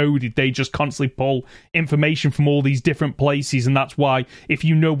are coded, they just constantly pull information from all these different places, and that's why if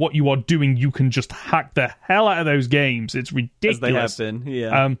you know what you are doing, you can just hack the hell out of those games. It's ridiculous. As they have been,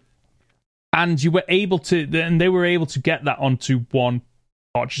 yeah. And you were able to, and they were able to get that onto one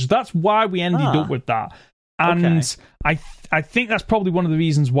cartridge. So that's why we ended up with that. And I think that's probably one of the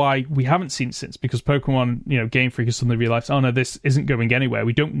reasons why we haven't seen it since, because Pokemon, Game Freak has suddenly realized, oh no, this isn't going anywhere.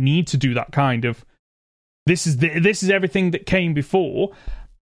 We don't need to do that kind of. This is everything that came before.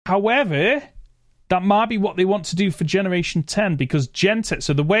 However, that might be what they want to do for Generation 10, because Gen 10.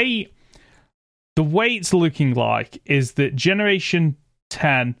 So the way it's looking like is that Generation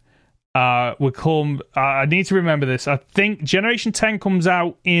 10 will come. I need to remember this. I think Generation 10 comes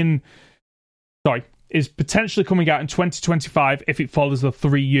out in. Sorry. is potentially coming out in 2025 if it follows the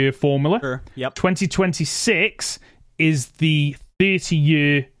 3-year formula. Sure. Yep. 2026 is the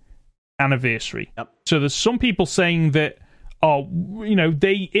 30-year anniversary. Yep. So there's some people saying that,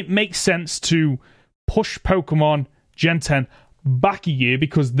 it makes sense to push Pokemon Gen 10 back a year,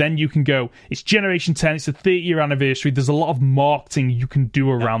 because then you can go, it's Generation 10, it's a 30-year anniversary, there's a lot of marketing you can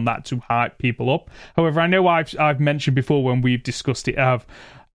do around that to hype people up. However, I know I've mentioned before when we've discussed it,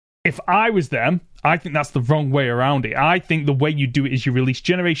 if I was them, I think that's the wrong way around it. I think the way you do it is you release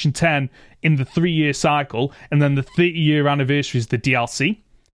Generation 10 in the 3-year cycle, and then the 30-year anniversary is the DLC,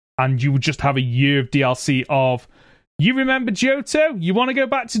 and you would just have a year of DLC of, you remember Johto? You want to go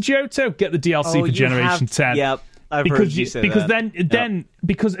back to Johto? Get the DLC for Generation 10. Yep. I've heard you say because that.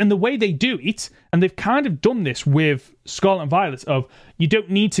 Because in the way they do it, and they've kind of done this with Scarlet and Violet, of you don't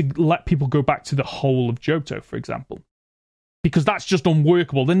need to let people go back to the whole of Johto, for example, because that's just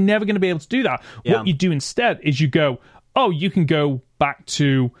unworkable. They're never going to be able to do that. Yeah. What you do instead is you go, you can go back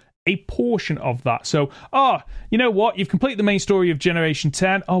to a portion of that. So, you know what? You've completed the main story of Generation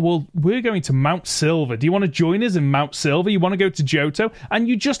 10. Oh, well, we're going to Mount Silver. Do you want to join us in Mount Silver? You want to go to Johto? And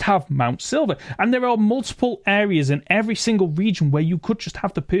you just have Mount Silver. And there are multiple areas in every single region where you could just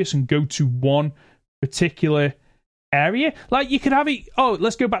have the person go to one particular area. Like, you could have it,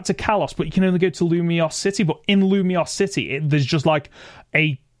 let's go back to Kalos, but you can only go to Lumiose City. But in Lumiose City, there's just like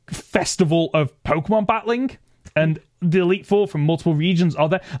a festival of Pokemon battling, and the Elite Four from multiple regions are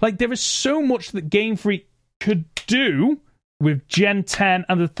there. Like, there is so much that Game Freak could do with Gen 10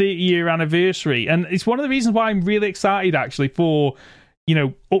 and the 30-year anniversary. And it's one of the reasons why I'm really excited, actually, for,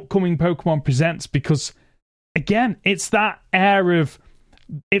 upcoming Pokemon Presents, because, again, it's that air of,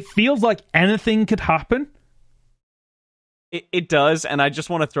 it feels like anything could happen. It does, and I just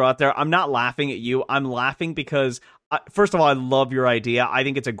want to throw out there, I'm not laughing at you. I'm laughing because, first of all, I love your idea. I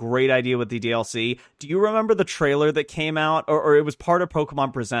think it's a great idea with the DLC. Do you remember the trailer that came out, or it was part of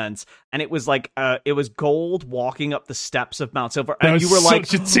Pokemon Presents, and it was like, it was Gold walking up the steps of Mount Silver, and you were like,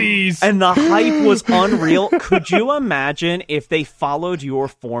 such a tease, and the hype was unreal. Could you imagine if they followed your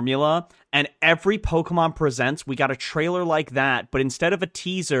formula? And every Pokemon Presents, we got a trailer like that, but instead of a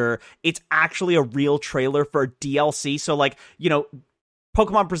teaser, it's actually a real trailer for a DLC. So, like,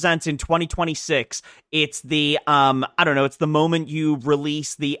 Pokemon Presents in 2026, it's the, it's the moment you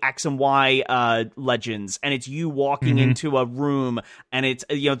release the X and Y legends, and it's you walking into a room, and it's,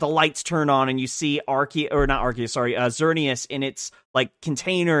 the lights turn on, and you see Xerneas in its, like,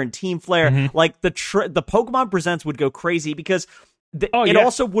 container and Team Flare. Like, the Pokemon Presents would go crazy, because it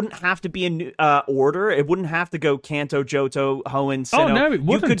also wouldn't have to be in order. It wouldn't have to go Kanto, Johto, Hoenn, Sinnoh. Oh, no, it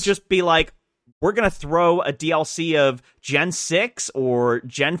wouldn't. You could just be like, we're going to throw a DLC of Gen 6 or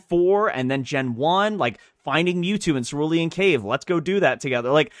Gen 4 and then Gen 1, like finding Mewtwo in Cerulean Cave. Let's go do that together.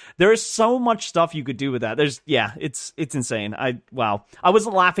 Like, there is so much stuff you could do with that. It's insane. I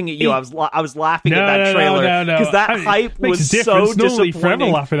wasn't laughing at you. I was laughing at that trailer because that hype was so disappointing. Forever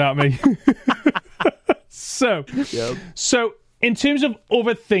laughing at me. So, in terms of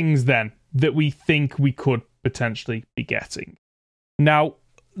other things then that we think we could potentially be getting. Now,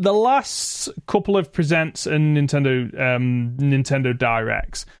 the last couple of Presents and Nintendo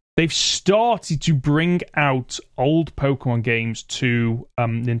Directs, they've started to bring out old Pokemon games to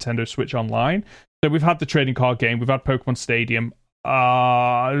Nintendo Switch Online. So we've had the trading card game, we've had Pokemon Stadium.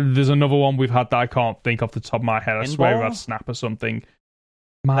 There's another one we've had that I can't think off the top of my head. I swear we've had Snap or something.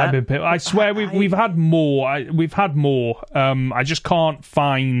 I swear we've had more. I just can't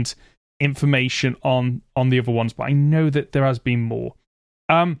find information on the other ones, but I know that there has been more.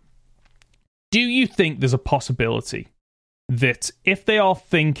 Do you think there's a possibility that if they are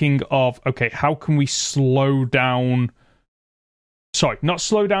thinking of, okay, how can we not slow down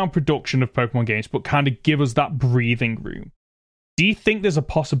production of Pokemon games, but kind of give us that breathing room? Do you think there's a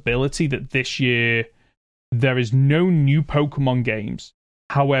possibility that this year there is no new Pokemon games?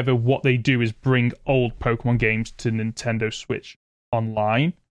 However, what they do is bring old Pokemon games to Nintendo Switch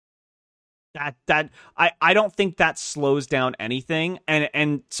Online. I don't think that slows down anything.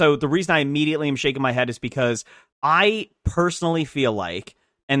 And so the reason I immediately am shaking my head is because I personally feel like,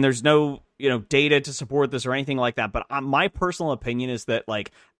 and there's no, data to support this or anything like that, but my personal opinion is that,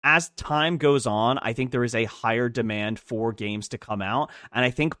 like, as time goes on, I think there is a higher demand for games to come out. And I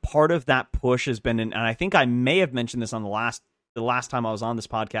think part of that push has been, and I think I may have mentioned this on the last time I was on this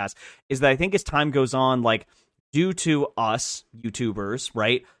podcast, is that I think as time goes on, like, due to us YouTubers,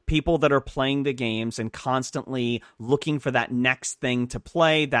 right? People that are playing the games and constantly looking for that next thing to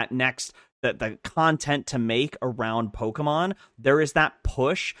play, that next, the content to make around Pokemon, there is that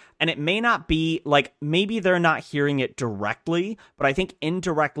push, and it may not be like, maybe they're not hearing it directly, but I think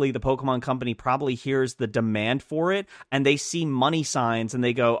indirectly the Pokemon company probably hears the demand for it, and they see money signs and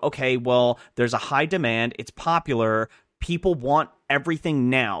they go, okay, well, there's a high demand, it's popular, people want everything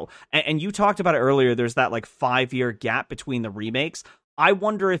now. And you talked about it earlier, there's that like 5-year gap between the remakes. I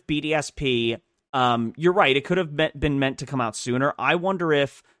wonder if BDSP, you're right, it could have been meant to come out sooner. I wonder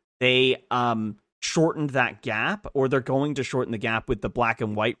if they shortened that gap, or they're going to shorten the gap with the Black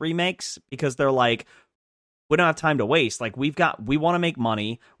and White remakes, because they're like, we don't have time to waste. Like, we want to make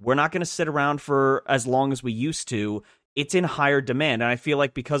money. We're not going to sit around for as long as we used to. It's in higher demand. And I feel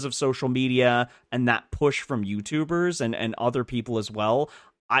like because of social media and that push from YouTubers and other people as well,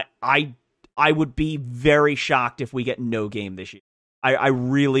 I would be very shocked if we get no game this year. I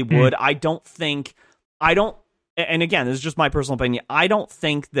really would. And again, this is just my personal opinion, I don't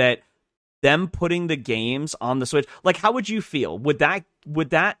think that them putting the games on the Switch, like, how would you feel? Would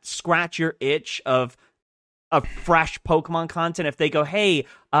that scratch your itch of fresh Pokemon content if they go, hey,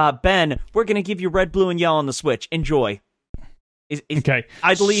 Ben, we're going to give you Red, Blue, and Yellow on the Switch. Enjoy. Okay.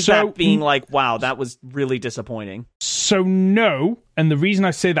 I believe that being like, wow, that was really disappointing. So no, and the reason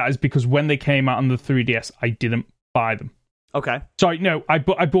I say that is because when they came out on the 3DS, I didn't buy them. Okay. Sorry, no, I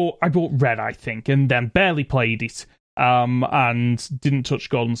bought Red, I think, and then barely played it, and didn't touch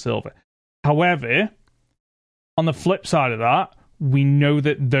Gold and Silver. However, on the flip side of that, we know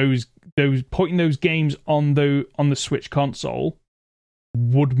that those putting those games on the Switch console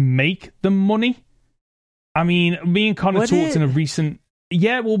would make them money. I mean, me and Connor talked in a recent...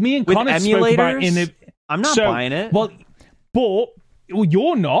 Yeah, well, me and Connor spoke about in a... I'm not buying it. Well,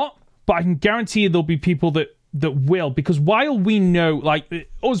 you're not, but I can guarantee you there'll be people that will, because while we know, like,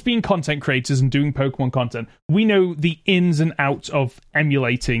 us being content creators and doing Pokemon content, we know the ins and outs of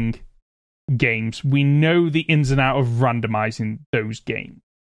emulating games. We know the ins and outs of randomizing those games.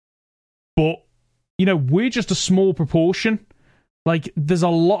 But, we're just a small proportion. Like, there's a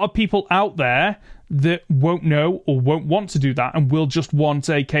lot of people out there that won't know or won't want to do that, and will just want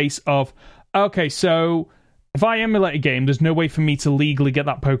a case of, okay, so if I emulate a game, there's no way for me to legally get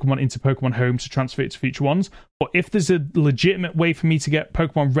that Pokemon into Pokemon Home to transfer it to future ones. But if there's a legitimate way for me to get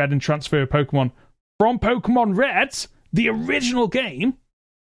Pokemon Red and transfer a Pokemon from Pokemon Red, the original game,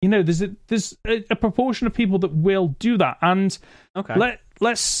 there's a proportion of people that will do that. And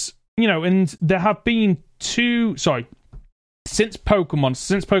let's and there have been since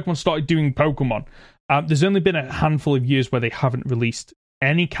Pokemon started doing Pokemon, there's only been a handful of years where they haven't released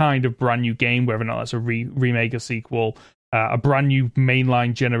any kind of brand new game, whether or not that's a remake, a sequel, a brand new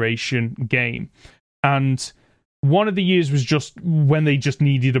mainline generation game. And one of the years was just when they just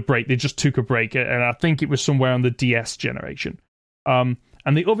needed a break. They just took a break, and I think it was somewhere on the DS generation. And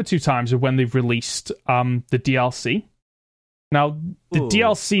the other two times are when they've released the DLC. Now, the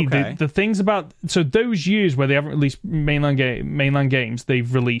DLC, okay. the things about... So those years where they haven't released mainline games,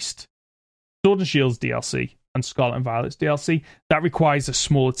 they've released Sword and Shield's DLC and Scarlet and Violet's DLC. That requires a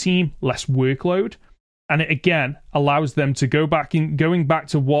smaller team, less workload, and it, again, allows them to going back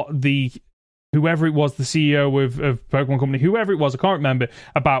to what whoever it was, the CEO of Pokemon Company, whoever it was, I can't remember,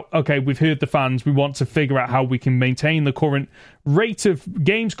 about, okay, we've heard the fans, we want to figure out how we can maintain the current rate of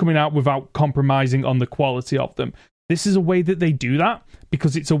games coming out without compromising on the quality of them. This is a way that they do that,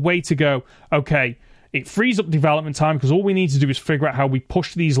 because it's a way to go, okay, it frees up development time, because all we need to do is figure out how we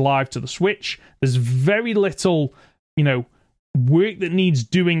push these live to the Switch. There's very little, work that needs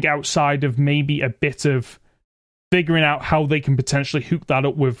doing outside of maybe a bit of figuring out how they can potentially hook that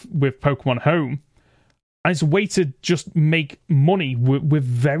up with Pokemon Home. And it's a way to just make money with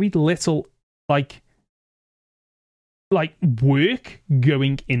very little, like work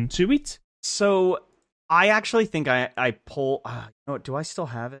going into it. So... I actually think I pull... do I still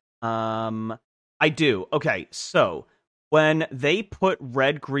have it? I do. Okay, so when they put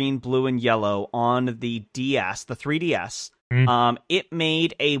Red, Green, Blue, and Yellow on the DS, the 3DS, it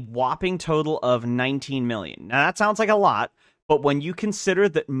made a whopping total of 19 million. Now, that sounds like a lot, but when you consider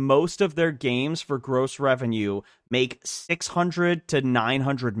that most of their games for gross revenue make 600 to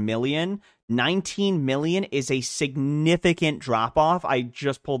 900 million... 19 million is a significant drop off. I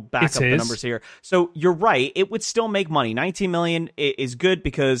just pulled back up the numbers here. So you're right. It would still make money. 19 million is good,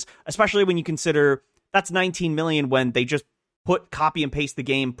 because especially when you consider that's 19 million when they just copy and paste the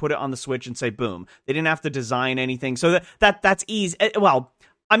game, put it on the Switch and say, boom. They didn't have to design anything. So that's easy. Well,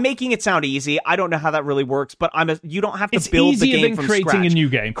 I'm making it sound easy. I don't know how that really works, but you don't have to build the game from scratch. It's easier than creating a new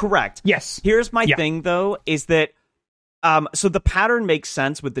game. Correct. Yes. Here's my thing, though, is that so the pattern makes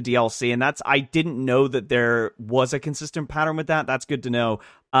sense with the DLC, and I didn't know that there was a consistent pattern with that. That's good to know.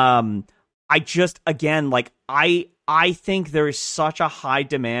 I just, again, like, I think there is such a high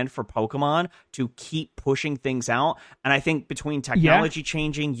demand for Pokemon to keep pushing things out. And I think between technology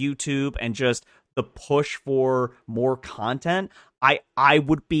changing, YouTube, and just the push for more content, I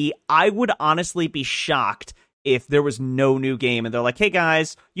would honestly be shocked if there was no new game and they're like, hey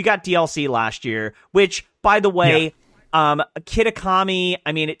guys, you got DLC last year, which, by the way, Kitakami,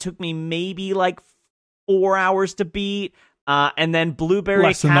 I mean, it took me maybe like 4 hours to beat. And then Blueberry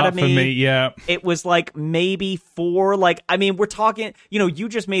Less Academy, than that for me, yeah. It was like maybe 4. Like, I mean, we're talking, you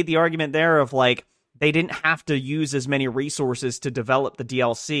just made the argument there of like, they didn't have to use as many resources to develop the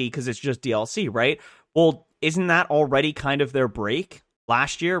DLC because it's just DLC, right? Well, isn't that already kind of their break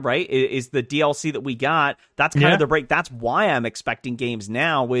last year, right? Is the DLC that we got, that's kind of the break. That's why I'm expecting games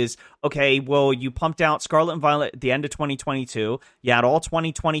now is, okay, well, you pumped out Scarlet and Violet at the end of 2022. You had all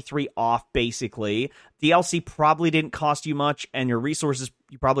 2023 off, basically. DLC probably didn't cost you much, and your resources,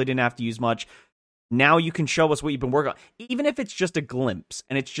 you probably didn't have to use much. Now you can show us what you've been working on. Even if it's just a glimpse,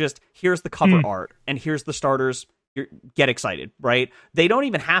 and it's just, here's the cover art, and here's the starters, get excited, right? They don't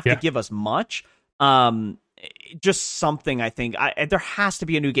even have to give us much. Just something, I think. There has to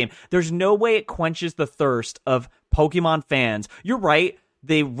be a new game. There's no way it quenches the thirst of Pokemon fans. You're right.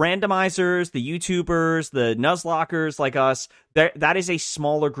 The randomizers, the YouTubers, the Nuzlockers like us, that is a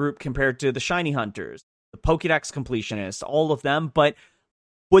smaller group compared to the Shiny Hunters, the Pokédex completionists, all of them. But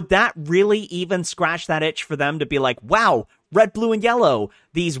would that really even scratch that itch for them to be like, wow, Red, Blue, and Yellow,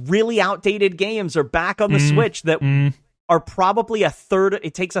 these really outdated games are back on the Switch that are probably a third.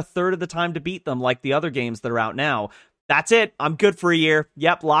 It takes a third of the time to beat them, like the other games that are out now. That's it. I'm good for a year.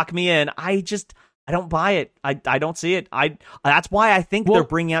 Yep, lock me in. I don't buy it. I don't see it. That's why I think they're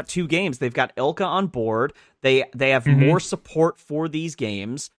bringing out 2 games. They've got Ilka on board. They have more support for these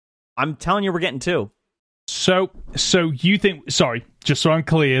games. I'm telling you, we're getting 2. So you think? Sorry, just so I'm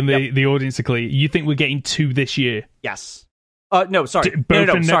clear, and the audience are clear. You think we're getting 2 this year? Yes. No, sorry.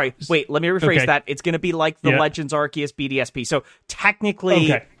 No, sorry. Wait, let me rephrase that. It's going to be like the Legends Arceus BDSP. So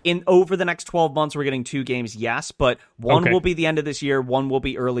technically, in over the next 12 months, we're getting 2 games, yes, but one will be the end of this year, one will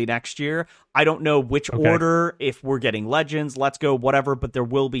be early next year. I don't know which order, if we're getting Legends, Let's Go, whatever, but there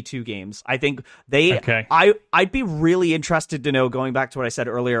will be 2 games. I think I'd be really interested to know, going back to what I said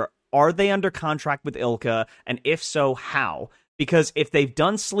earlier, are they under contract with Ilka? And if so, how? Because if they've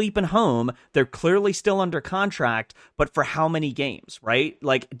done Sleep and Home, they're clearly still under contract, but for how many games, right?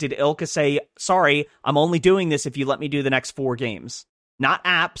 Like, did Ilka say, sorry, I'm only doing this if you let me do the next 4 games? Not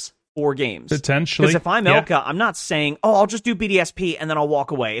apps, 4 games. Potentially. Because if I'm Ilka, I'm not saying, I'll just do BDSP and then I'll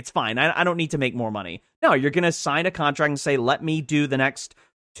walk away. It's fine. I don't need to make more money. No, you're going to sign a contract and say, let me do the next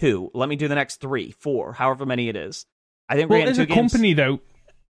 2. Let me do the next 3, 4, however many it is. I think we're getting 2 games.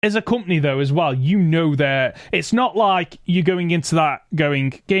 As a company, though, as well, that it's not like you're going into that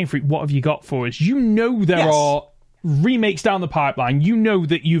going, Game Freak, what have you got for us? There are remakes down the pipeline. You know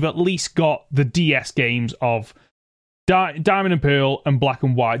that you've at least got the DS games of Diamond and Pearl and Black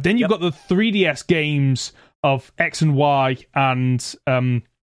and White. Then you've got the 3DS games of X and Y and Sun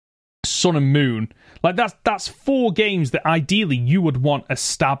and Moon. Like, that's 4 games that ideally you would want a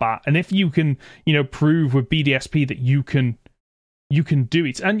stab at. And if you can, prove with BDSP that you can do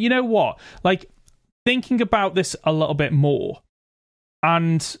it. And you know what? Like, thinking about this a little bit more,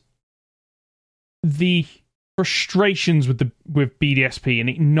 and the frustrations with BDSP and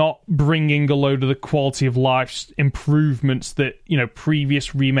it not bringing a load of the quality of life improvements that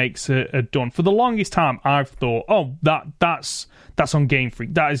previous remakes had done. For the longest time, I've thought, that's on Game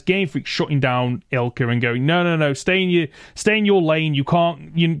Freak. That is Game Freak shutting down Ilka and going, no, stay in your lane. You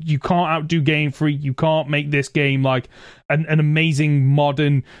can't outdo Game Freak. You can't make this game like an amazing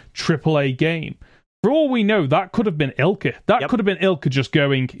modern AAA game. For all we know, that could have been Ilka. That could have been Ilka just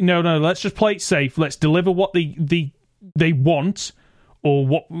going, no, let's just play it safe. Let's deliver what they want, or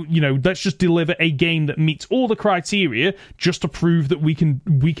what let's just deliver a game that meets all the criteria, just to prove that we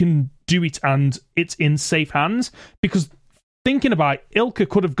can do it and it's in safe hands. Because thinking about it, Ilka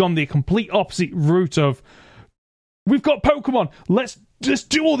could have gone the complete opposite route of, we've got Pokemon, let's just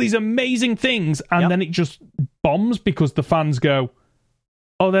do all these amazing things, and then it just bombs because the fans go,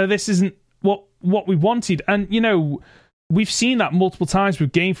 this isn't what we wanted. And we've seen that multiple times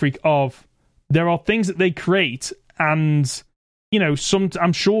with Game Freak of, there are things that they create and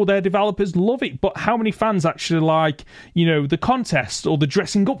I'm sure their developers love it, but how many fans actually like the contest or the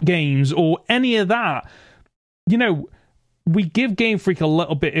dressing up games or any of that? We give Game Freak a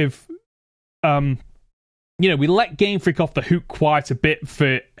little bit of we let Game Freak off the hook quite a bit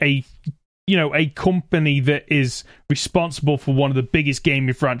for a company that is responsible for one of the biggest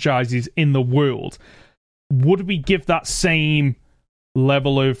gaming franchises in the world. Would we give that same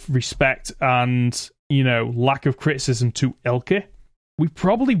level of respect and, lack of criticism to ILCA, we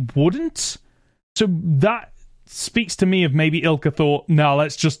probably wouldn't. So that speaks to me of maybe ILCA thought, no,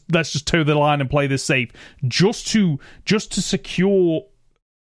 let's just toe the line and play this safe, just to secure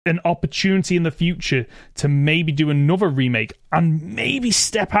an opportunity in the future to maybe do another remake and maybe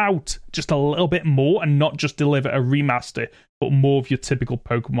step out just a little bit more and not just deliver a remaster, but more of your typical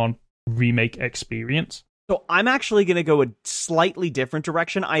Pokemon remake experience. So I'm actually going to go a slightly different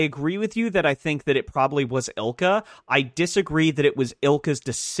direction. I agree with you that I think that it probably was ILCA. I disagree that it was ILCA's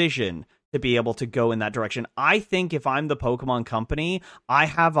decision to be able to go in that direction. I think if I'm the Pokemon company, I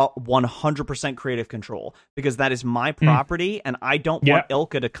have a 100% creative control because that is my property, and I don't want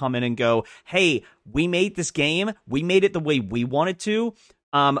ILCA to come in and go, hey, we made this game, we made it the way we wanted to.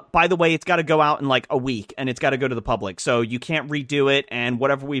 By the way, it's got to go out in like a week, and it's got to go to the public, so you can't redo it, and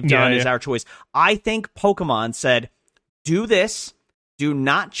whatever we've done is our choice. I think Pokemon said, do this, do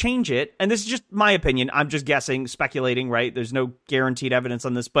not change it, and this is just my opinion, I'm just guessing, speculating, right? There's no guaranteed evidence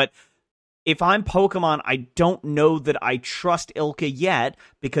on this, but if I'm Pokemon, I don't know that I trust ILCA yet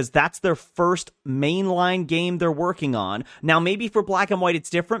because that's their first mainline game they're working on. Now, maybe for Black and White, it's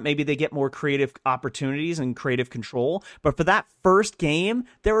different. Maybe they get more creative opportunities and creative control. But for that first game,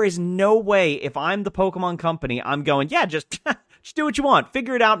 there is no way if I'm the Pokemon company, I'm going, yeah, just do what you want.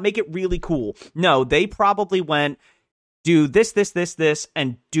 Figure it out. Make it really cool. No, they probably went, do this,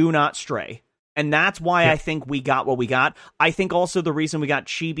 and do not stray. And that's why I think we got what we got. I think also the reason we got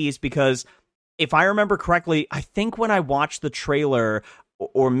Chibi is because, if I remember correctly, I think when I watched the trailer,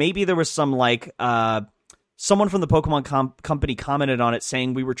 or maybe there was some someone from the Pokemon company commented on it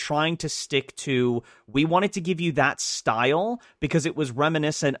saying we were trying to stick to, we wanted to give you that style because it was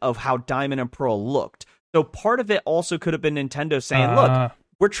reminiscent of how Diamond and Pearl looked. So part of it also could have been Nintendo saying, look,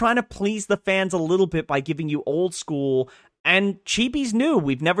 we're trying to please the fans a little bit by giving you old school. And Chibi's new.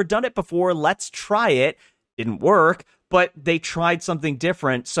 We've never done it before. Let's try it. Didn't work, but they tried something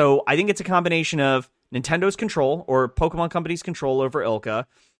different. So I think it's a combination of Nintendo's control or Pokemon Company's control over ILCA.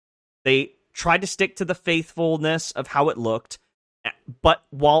 They tried to stick to the faithfulness of how it looked, but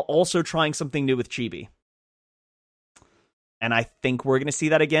while also trying something new with Chibi. And I think we're going to see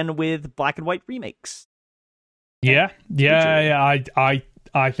that again with Black and White remakes. Yeah.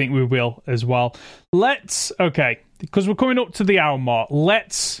 I think we will as well. Because we're coming up to the hour mark,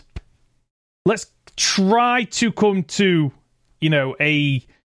 let's try to come to, let's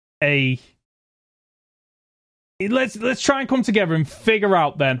try and come together and figure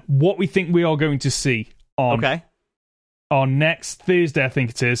out then what we think we are going to see on next Thursday. I think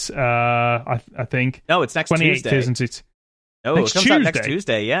it is. I think. No, it's next 28th, Tuesday, isn't it? Oh, it comes out next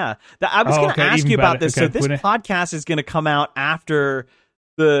Tuesday. Yeah, I was going to ask you about this. Okay. So this podcast is going to come out after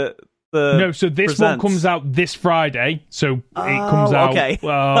the. No, so this one comes out this Friday, so it comes out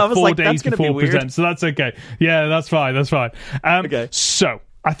 4 days before Presents, so that's okay. Yeah, that's fine. Okay. So,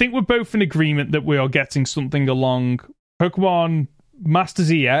 I think we're both in agreement that we are getting something along Pokemon Masters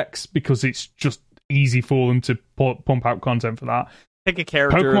EX, because it's just easy for them to pump out content for that. Pick a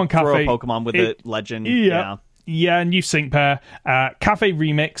character, Pokemon throw Cafe, a Pokemon with a legend. Yeah, new sync pair. Cafe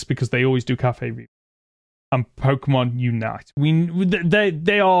Remix, because they always do Cafe Remix. And Pokemon Unite.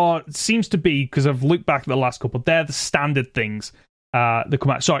 They are, seems to be, because I've looked back at the last couple, they're the standard things that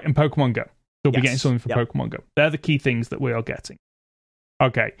come out. Sorry, and Pokemon Go. We'll be getting something for Pokemon Go. They're the key things that we are getting.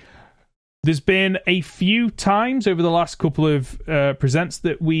 Okay. There's been a few times over the last couple of presents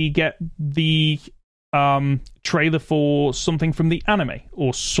that we get the trailer for something from the anime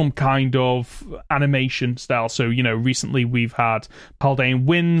or some kind of animation style. So, recently we've had Paldean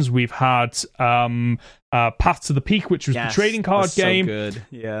Winds, we've had Path to the Peak, which was the trading card game. So good.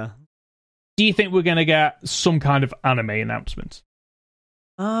 Yeah. Do you think we're going to get some kind of anime announcement?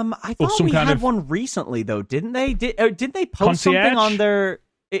 I thought we had one recently, though, didn't they? Did they post Concierge? something on their...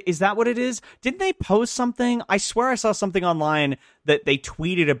 Is that what it is? Didn't they post something? I swear I saw something online that they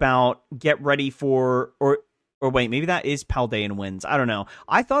tweeted about, get ready for... Or wait, maybe that is Paldean Winds. I don't know.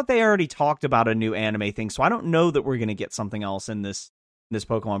 I thought they already talked about a new anime thing, so I don't know that we're going to get something else in this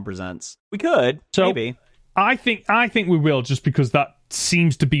Pokemon Presents. We could, maybe. I think we will, just because that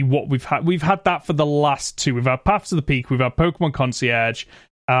seems to be what we've had. We've had that for the last two. We've had Paths to the Peak, we've had Pokemon Concierge.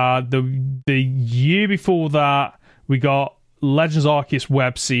 The year before that, we got Legends Arceus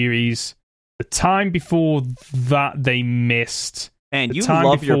web series. The time before that, they missed. And you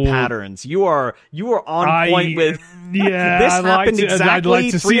love your patterns. You are on point with. Yeah, this happened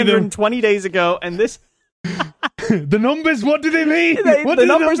exactly 320 days ago, and this. The numbers. What do they mean? The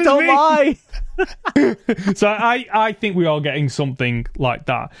numbers don't lie. So I think we are getting something like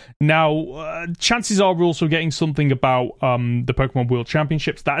that. Now, chances are we're also getting something about the Pokemon World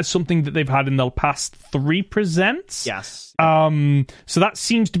Championships. That is something that they've had in the past 3 presents. Yes. So that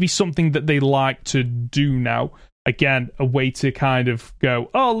seems to be something that they like to do now. Again, a way to kind of go,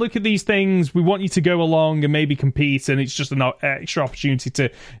 oh, look at these things. We want you to go along and maybe compete. And it's just an extra opportunity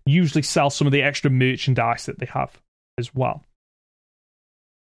to usually sell some of the extra merchandise that they have as well.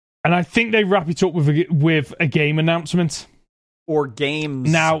 And I think they wrap it up with a game announcement. Or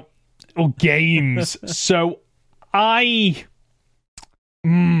games. Now, or games. So I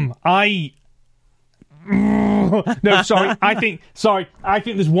no, sorry. I think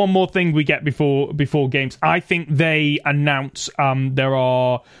there's one more thing we get before games. I think they announce there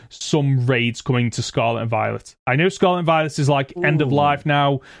are some raids coming to Scarlet and Violet. I know Scarlet and Violet is like end of life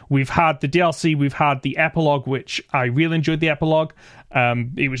now. We've had the DLC, we've had the epilogue, which I really enjoyed the epilogue.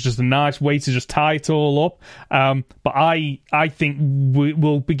 It was just a nice way to just tie it all up. But I think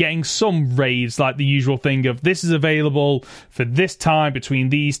we'll be getting some raids, like the usual thing of this is available for this time between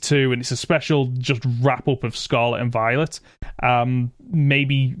these two, and it's a special just wrap up of Scarlet and Violet.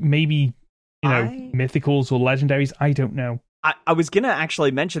 Maybe mythicals or legendaries. I don't know. I was going to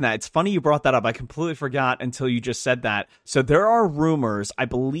actually mention that. It's funny you brought that up. I completely forgot until you just said that. So there are rumors, I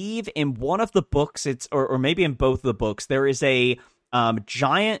believe in one of the books, or maybe in both of the books, there is a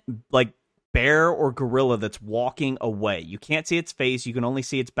giant like bear or gorilla that's walking away. You can't see its face. You can only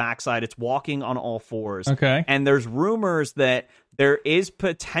see its backside. It's walking on all fours. Okay. And there's rumors that we're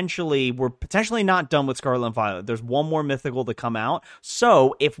potentially not done with Scarlet and Violet. There's one more mythical to come out.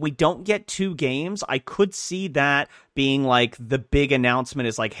 So if we don't get 2 games, I could see that being like the big announcement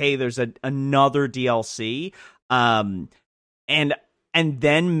is like, hey, there's another DLC. And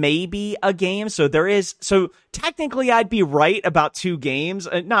then maybe a game. So technically I'd be right about 2 games.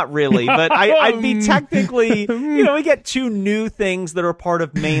 Not really, but I'd be technically, we get 2 new things that are part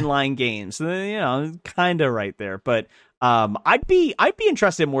of mainline games. Kind of right there. But I'd be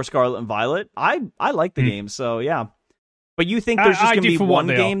interested in more Scarlet and Violet. I like the game, so yeah. But you think there's just going to be one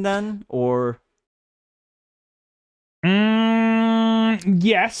game then? Or...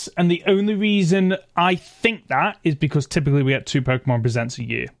 Yes, and the only reason I think that is because typically we get 2 Pokemon Presents a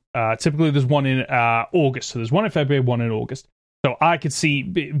year. Typically there's one in August, so there's one in February, one in August. So I could see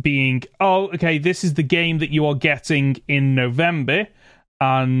being, okay, this is the game that you are getting in November,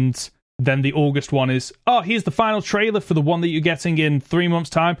 and then the August one is, here's the final trailer for the one that you're getting in 3 months'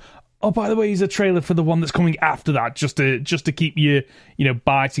 time. Oh, by the way, here's a trailer for the one that's coming after that, just to keep you,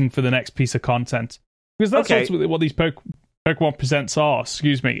 biting for the next piece of content. Because that's ultimately what these Pokemon Presents are,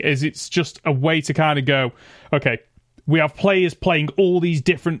 is it's just a way to kind of go, okay, we have players playing all these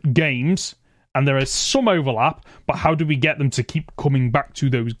different games, and there is some overlap, but how do we get them to keep coming back to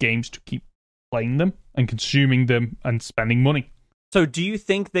those games to keep playing them and consuming them and spending money? So do you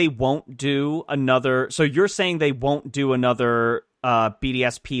think they won't do another... So you're saying they won't do another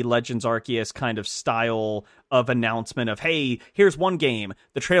BDSP Legends Arceus kind of style of announcement of, hey, here's one game.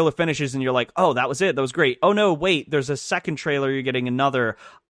 The trailer finishes and you're like, oh, that was it. That was great. Oh, no, wait, there's a second trailer. You're getting another.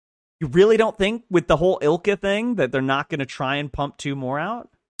 You really don't think with the whole Ilka thing that they're not going to try and pump 2 more out?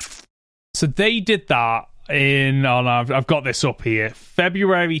 So they did that I've got this up here,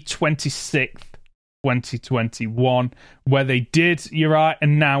 February 26th. 2021, where they did, you're right,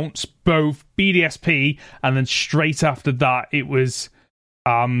 announce both BDSP, and then straight after that it was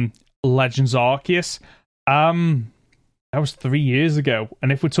Legends Arceus. That was 3 years ago,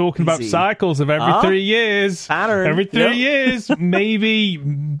 and if we're talking about cycles of every 3 years, every 3 years, maybe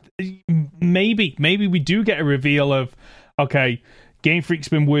we do get a reveal of, okay, Game Freak's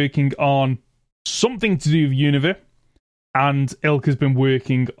been working on something to do with Unova, and Ilka's been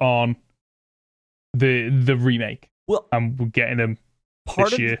working on the remake. Well, and we're getting them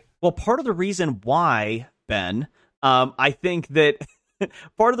this year. Part of the reason why, Ben, I think that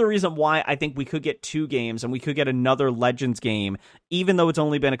part of the reason why I think we could get 2 games and we could get another Legends game, even though it's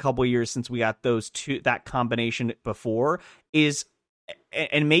only been a couple of years since we got that combination before, is,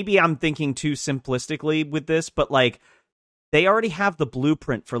 and maybe I'm thinking too simplistically with this, but like, they already have the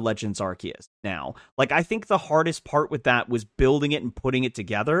blueprint for Legends Arceus now. Like, I think the hardest part with that was building it and putting it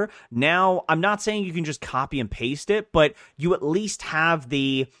together. Now, I'm not saying you can just copy and paste it, but you at least have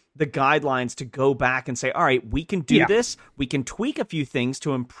the guidelines to go back and say, all right, we can do this. We can tweak a few things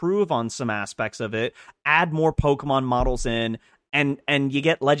to improve on some aspects of it, add more Pokemon models in, and you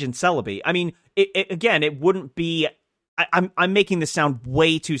get Legend Celebi. I mean, it wouldn't be... I'm making this sound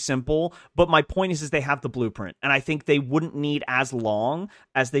way too simple, but my point is they have the blueprint, and I think they wouldn't need as long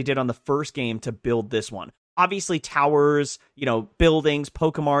as they did on the first game to build this one. obviously towers, buildings,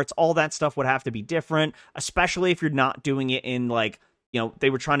 Pokemarts, all that stuff would have to be different, especially if you're not doing it in like, they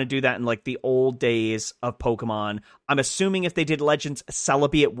were trying to do that in like the old days of Pokemon. I'm assuming if they did Legends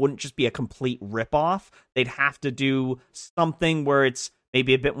Celebi, it wouldn't just be a complete ripoff. They'd have to do something where it's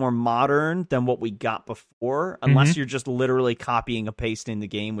maybe a bit more modern than what we got before, unless you're just literally copying and pasting the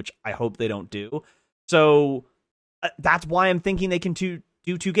game, which I hope they don't do. So that's why I'm thinking they can do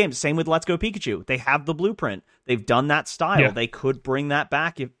 2 games. Same with Let's Go Pikachu. They have the blueprint. They've done that style. Yeah. They could bring that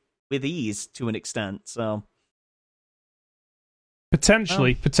back with ease to an extent. So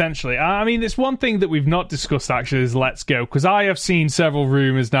Potentially. I mean, it's one thing that we've not discussed actually is Let's Go, because I have seen several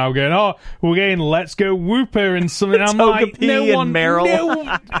rumors now going, "Oh, we're getting Let's Go Wooper and something." I'm like, no one,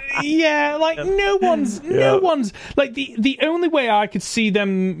 yeah, like no one's like the only way I could see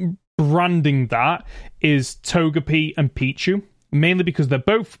them branding that is Togepi and Pichu, mainly because they're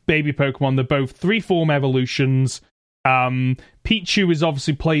both baby Pokemon. They're both 3-form evolutions. Pichu is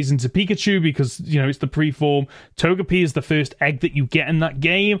obviously plays into Pikachu because it's the pre-form. Togepi is the first egg that you get in that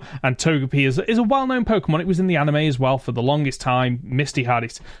game, and Togepi is a well-known Pokemon. It was in the anime as well for the longest time. Misty had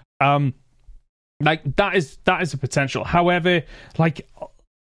it. Like that is a potential. However, like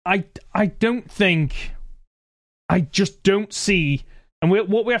I just don't see. And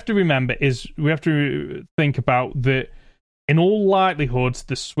what we have to remember is we have to think about that. In all likelihood,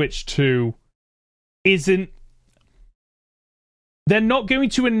 the Switch 2 isn't. They're not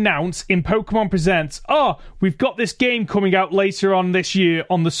going to announce in Pokemon Presents, we've got this game coming out later on this year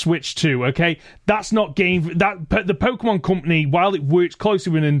on the Switch 2, okay? That's not game... The Pokemon Company, while it works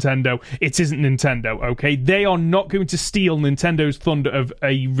closely with Nintendo, it isn't Nintendo, okay? They are not going to steal Nintendo's thunder of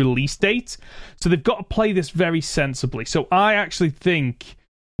a release date, so they've got to play this very sensibly. So I actually think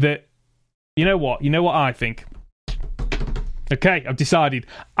that... You know what I think? Okay, I've decided.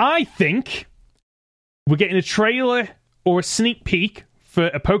 I think we're getting a trailer or a sneak peek for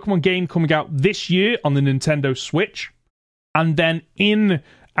a Pokemon game coming out this year on the Nintendo Switch. And then in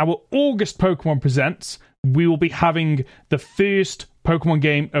our August Pokemon Presents, we will be having the first Pokemon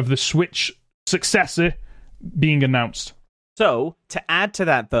game of the Switch successor being announced. So, to add to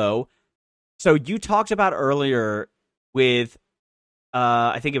that, though, so you talked about earlier with,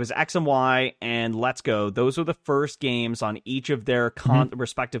 I think it was X and Y and Let's Go. Those were the first games on each of their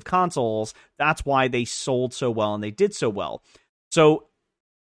respective consoles. That's why they sold so well and they did so well. So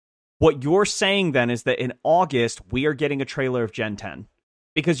what you're saying then is that in August, we are getting a trailer of Gen 10.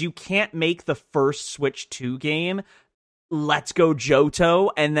 Because you can't make the first Switch 2 game Let's Go Johto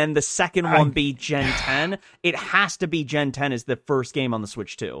and then the second one be Gen 10. It has to be Gen 10 as the first game on the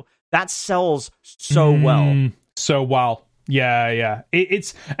Switch 2. That sells so well. So well. Yeah.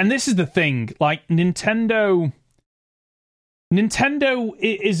 It's and this is the thing. Like Nintendo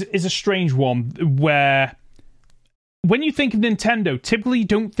is a strange one where when you think of Nintendo, typically you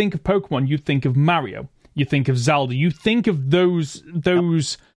don't think of Pokemon. You think of Mario. You think of Zelda. You think of those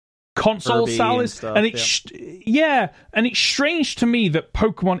console sellers, and it's strange to me that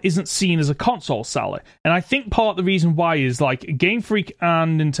Pokemon isn't seen as a console seller. And I think part of the reason why is like Game Freak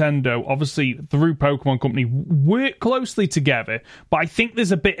and Nintendo, obviously through Pokemon Company, work closely together. But I think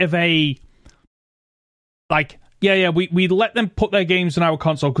there's a bit of a like, we let them put their games on our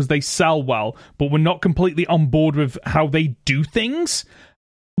console because they sell well, but we're not completely on board with how they do things.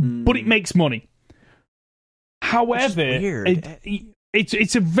 But it makes money. However,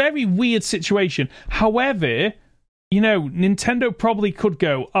 It's a very weird situation. However, Nintendo probably could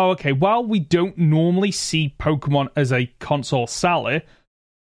go, while we don't normally see Pokemon as a console seller,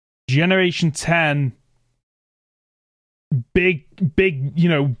 Generation 10,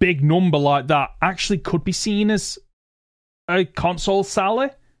 big number like that, actually could be seen as a console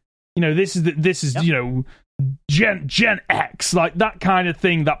seller. This is Gen X, like that kind of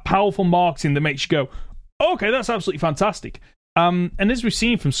thing, that powerful marketing that makes you go, okay, that's absolutely fantastic. And as we've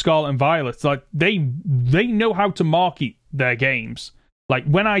seen from Scarlet and Violet, like they know how to market their games. Like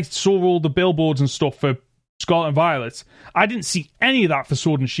when I saw all the billboards and stuff for Scarlet and Violet, I didn't see any of that for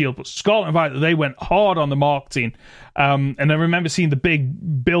Sword and Shield, but Scarlet and Violet, they went hard on the marketing. And I remember seeing the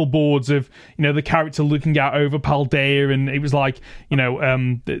big billboards of the character looking out over Paldea, and it was like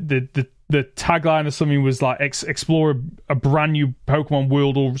the tagline or something was like explore a brand new Pokemon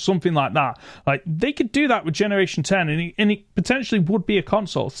world or something like that. Like they could do that with Generation 10 and it potentially would be a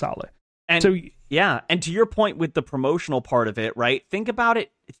console seller. And so and to your point with the promotional part of it, right? Think about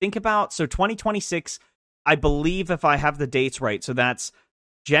 2026, I believe if I have the dates right. So that's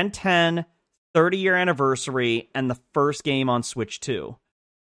Gen 10, 30-year anniversary, and the first game on Switch 2.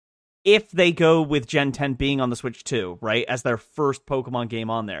 if they go with Gen 10 being on the Switch 2, right, as their first Pokemon game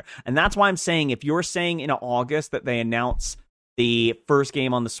on there. And that's why I'm saying, if you're saying in August that they announce the first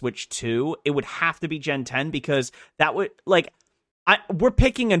game on the Switch 2, it would have to be Gen 10, because that would, like, we're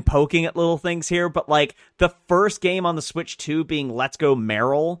picking and poking at little things here, but, like, the first game on the Switch 2 being Let's Go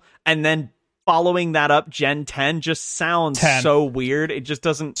Meryl, and then following that up Gen 10 just sounds so weird. It just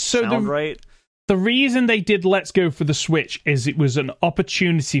doesn't sound right. The reason they did Let's Go for the Switch is it was an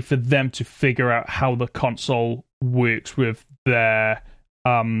opportunity for them to figure out how the console works with their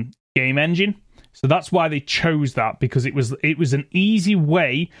game engine. So that's why they chose that, because it was an easy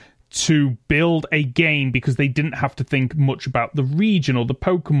way to build a game, because they didn't have to think much about the region or the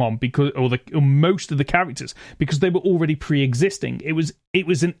Pokemon or most of the characters, because they were already pre-existing. It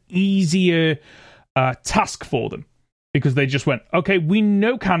was an easier task for them, because they just went, okay, we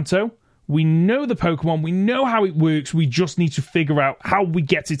know Kanto, we know the Pokemon, we know how it works, we just need to figure out how we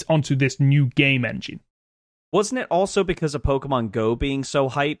get it onto this new game engine. Wasn't it also because of Pokemon Go being so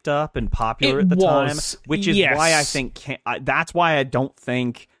hyped up and popular at the time? Which is why I think that's why I don't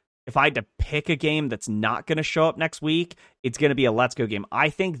think, if I had to pick a game that's not going to show up next week, it's going to be a Let's Go game. I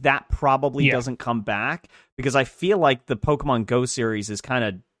think that probably doesn't come back, because I feel like the Pokemon Go series is kind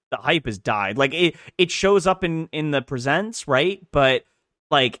of, the hype has died. Like, it shows up in the presents, right? But,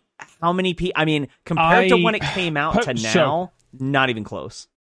 like, how many people, I mean, compared to when it came out to now, not even close.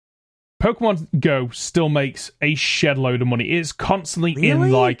 Pokemon Go still makes a shed load of money. It's constantly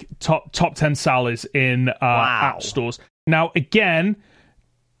in, like, top 10 sellers in app stores. Now, again,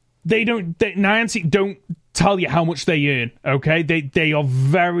 Niantic don't tell you how much they earn, okay? They are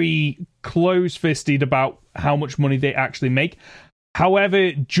very close-fisted about how much money they actually make.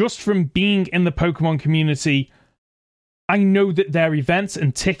 However, just from being in the Pokemon community, I know that their events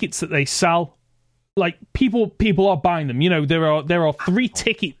and tickets that they sell, like, people are buying them. You know, there are 3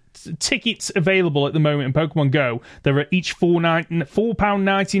 tickets available at the moment in Pokemon Go. There are each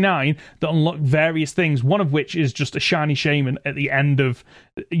 £4.99 that unlock various things, one of which is just a shiny Shaman at the end of,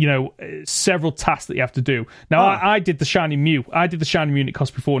 you know, several tasks that you have to do. Now, I did the shiny Mew. And it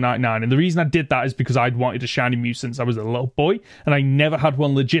cost me £4.99, and the reason I did that is because I'd wanted a shiny Mew since I was a little boy, and I never had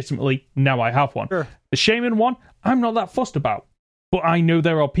one legitimately. Now I have one. Sure. The Shaman one, I'm not that fussed about. But I know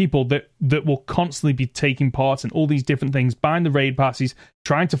there are people that will constantly be taking part in all these different things, buying the raid passes,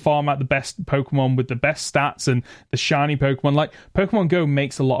 trying to farm out the best Pokemon with the best stats and the shiny Pokemon. Like, Pokemon Go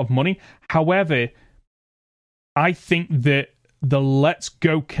makes a lot of money. However, I think that the Let's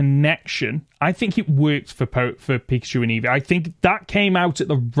Go connection, I think it worked for Pikachu and Eevee. I think that came out at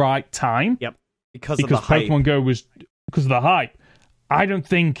the right time. Yep. Because of the Pokemon hype. Go was because of the hype. I don't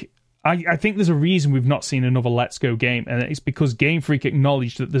think... I think there's a reason we've not seen another Let's Go game, and it's because Game Freak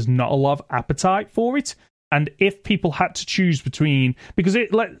acknowledged that there's not a lot of appetite for it. And if people had to choose between, because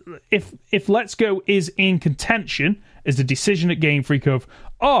if Let's Go is in contention as a decision at Game Freak of,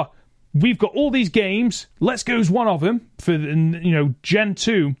 we've got all these games, Let's Go's one of them for, you know, Gen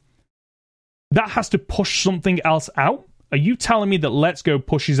 2, that has to push something else out. Are you telling me that Let's Go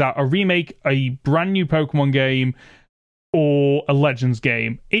pushes out a remake, a brand new Pokemon game, or a Legends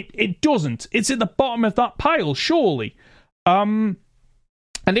game? It doesn't. It's at the bottom of that pile, surely. And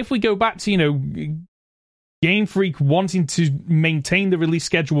if we go back to, you know, Game Freak wanting to maintain the release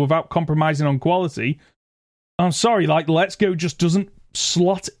schedule without compromising on quality, I'm sorry, like, Let's Go just doesn't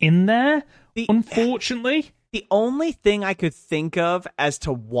slot in there, unfortunately. The only thing I could think of as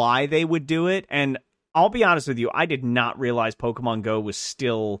to why they would do it, and I'll be honest with you, I did not realize Pokemon Go was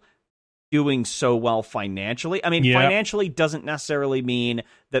still doing so well financially. I mean, financially doesn't necessarily mean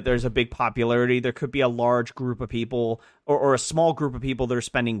that there's a big popularity. There could be a large group of people or a small group of people that are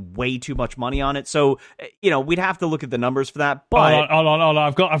spending way too much money on it. So, you know, we'd have to look at the numbers for that. But hold on.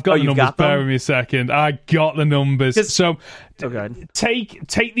 I've got the numbers. Bear with me a second. I got the numbers. So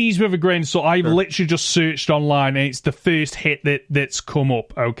take these with a grain of salt. I've literally just searched online, and it's the first hit that's come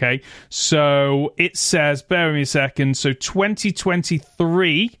up. Okay, so it says, bear with me a second. So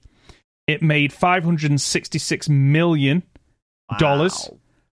 2023. It made $566 million. Wow.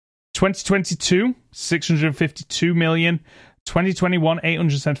 2022, $652 million. 2021,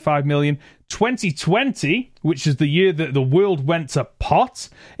 $875 million. 2020, which is the year that the world went to pot,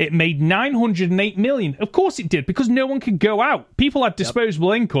 it made $908 million. Of course it did, because no one could go out. People had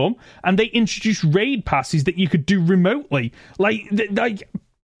disposable income, and they introduced raid passes that you could do remotely. Game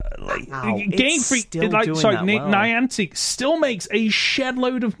Freak, Niantic still makes a shed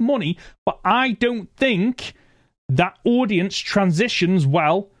load of money, but I don't think that audience transitions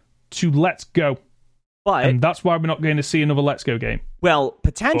well to Let's Go. And that's why we're not going to see another Let's Go game. Well,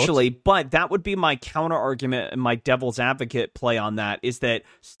 potentially, but that would be my counter argument and my devil's advocate play on that, is that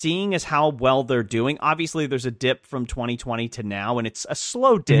seeing as how well they're doing, obviously there's a dip from 2020 to now, and it's a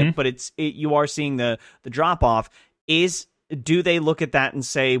slow dip, but you are seeing the drop off. Do they look at that and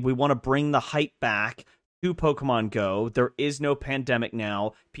say, we want to bring the hype back to Pokemon Go? There is no pandemic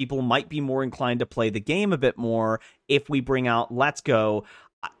now. People might be more inclined to play the game a bit more if we bring out Let's Go.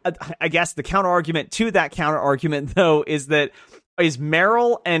 I guess the counter argument to that counter argument, though, is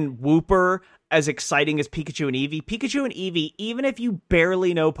Marill and Wooper as exciting as Pikachu and Eevee? Pikachu and Eevee, even if you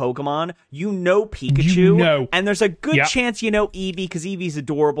barely know Pokemon, you know Pikachu. And there's a good chance you know Eevee because Eevee's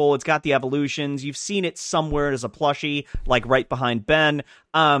adorable. It's got the evolutions. You've seen it somewhere as a plushie, like right behind Ben.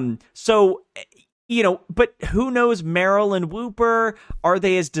 So, but who knows Marill and Wooper? Are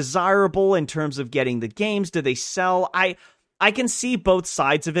they as desirable in terms of getting the games? Do they sell? I can see both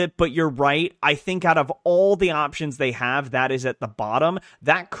sides of it, but you're right. I think out of all the options they have, that is at the bottom.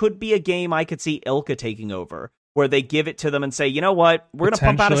 That could be a game I could see Ilka taking over, where they give it to them and say, you know what, we're going to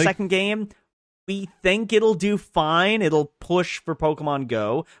pump out a second game. We think it'll do fine. It'll push for Pokemon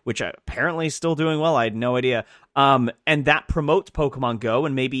Go, which apparently is still doing well. I had no idea. And that promotes Pokemon Go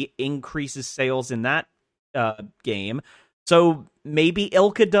and maybe increases sales in that game. So maybe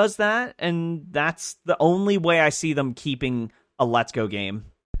Ilka does that, and that's the only way I see them keeping a Let's Go game.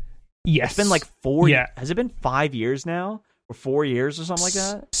 Yes. It's been like 4 years. Has it been 5 years now? Or 4 years or something like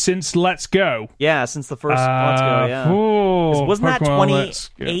that? Since Let's Go? Yeah, since the first Let's Go, yeah. Wasn't that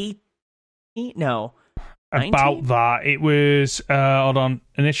 2018? No. 19? About that. It was, hold on,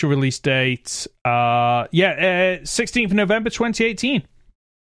 initial release date, 16th of November 2018.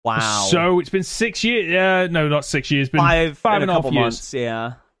 Wow. So it's been 6 years. No, not 6 years. It's been five and a half years. Months,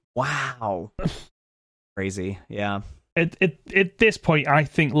 yeah. Wow. Crazy. Yeah. At this point, I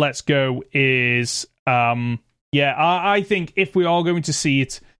think Let's Go is, I think if we are going to see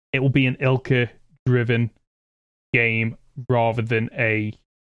it, it will be an Ilka-driven game rather than a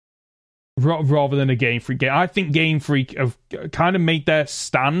Game Freak game. I think Game Freak have kind of made their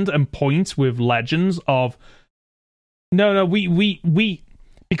stand and point with Legends of, we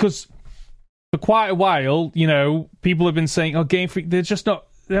because for quite a while, people have been saying, oh, Game Freak, they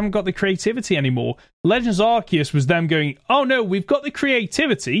haven't got the creativity anymore. Legends Arceus was them going, oh no, we've got the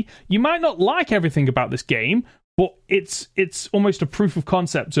creativity. You might not like everything about this game, but it's almost a proof of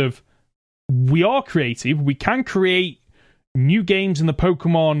concept of we are creative. We can create new games in the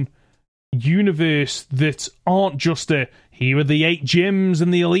Pokemon universe that aren't just here are the 8 gyms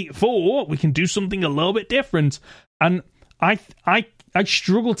and the Elite Four. We can do something a little bit different. And I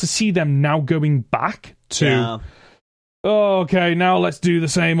struggle to see them now going back to, okay, now let's do the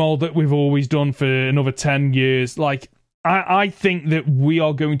same old that we've always done for another 10 years. Like, I think that we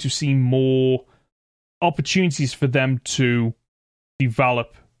are going to see more opportunities for them to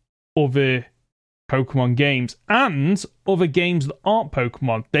develop other Pokemon games and other games that aren't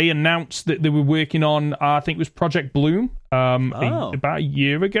Pokemon. They announced that they were working on, I think it was Project Bloom, about a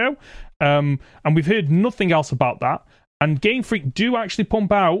year ago. And we've heard nothing else about that. And Game Freak do actually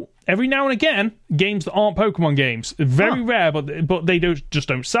pump out every now and again games that aren't Pokemon games. Very rare, but they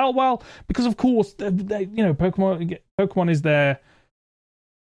don't sell well because, of course, Pokemon is their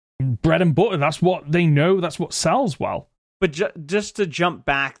bread and butter. That's what they know. That's what sells well. But just to jump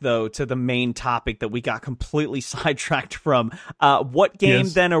back, though, to the main topic that we got completely sidetracked from, what game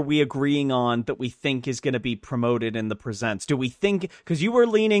then are we agreeing on that we think is going to be promoted in the Presents? Do we think, because you were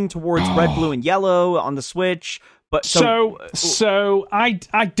leaning towards Red, Blue, and Yellow on the Switch, but so I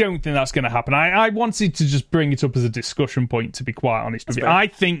don't think that's going to happen. I wanted to just bring it up as a discussion point, to be quite honest with you. I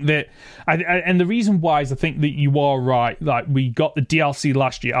think that, and the reason why is I think that you are right. Like, we got the DLC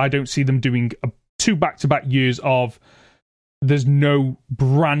last year. I don't see them doing 2 back-to-back years of there's no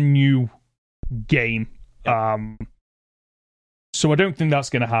brand new game. So I don't think that's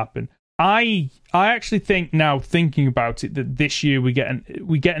going to happen. I actually think now, thinking about it, that this year we get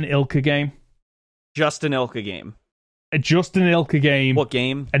an Ilka game. Just an Ilka game. Just an Ilka game. What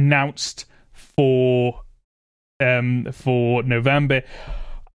game? Announced for November.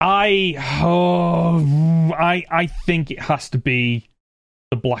 I think it has to be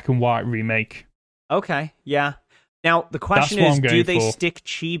the Black and White remake. Okay, yeah. Now the question is, do they stick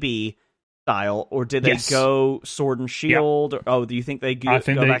Chibi style, or do they go Sword and Shield? Yep. Or, do you think they go back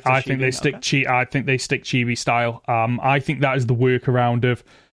to Chibi? I think they stick Chibi style. I think that is the workaround of,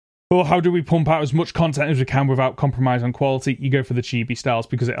 how do we pump out as much content as we can without compromise on quality? You go for the Chibi styles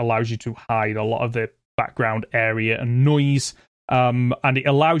because it allows you to hide a lot of the background area and noise, and it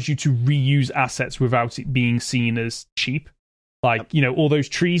allows you to reuse assets without it being seen as cheap. Like, all those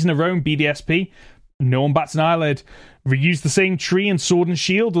trees in a row in BDSP, no one bats an eyelid. Reuse the same tree in Sword and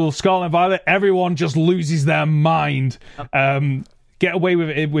Shield or Scarlet and Violet, everyone just loses their mind. Get away with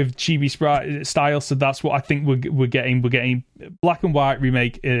it with chibi sprite style, so that's what I think we're getting. We're getting Black and White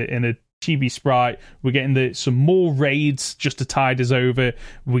remake in a chibi sprite. We're getting some more raids just to tide us over.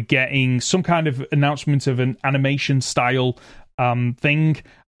 We're getting some kind of announcement of an animation style thing,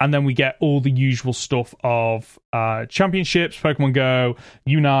 and then we get all the usual stuff of championships, Pokemon Go,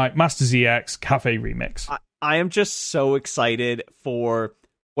 Unite, Masters EX, Cafe Remix. I am just so excited for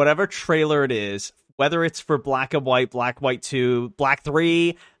whatever trailer it is, whether it's for Black and White, Black White 2, Black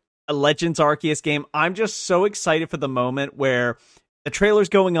 3, a Legends Arceus game. I'm just so excited for the moment where the trailer's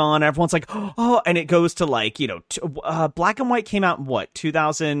going on, everyone's like, oh, and it goes to like, Black and White came out in what,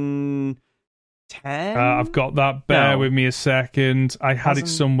 2010? I've got that. Bear with me a second. I had it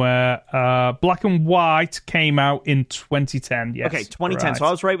somewhere. Black and White came out in 2010. Yes. Okay, 2010. Right. So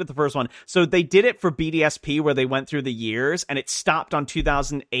I was right with the first one. So they did it for BDSP where they went through the years and it stopped on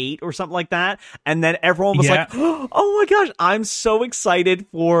 2008 or something like that. And then everyone was like, oh my gosh, I'm so excited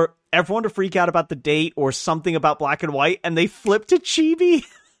for everyone to freak out about the date or something about Black and White. And they flipped to chibi.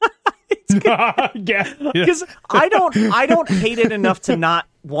 Because I don't hate it enough to not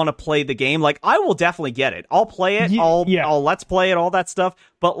want to play the game. Like, I will definitely get it. I'll play it. I'll let's play it, all that stuff.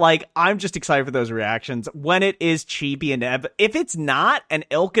 But like, I'm just excited for those reactions when it is chibi. And if it's not, and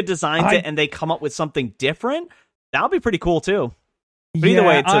Ilka designs it and they come up with something different, that'll be pretty cool too. But either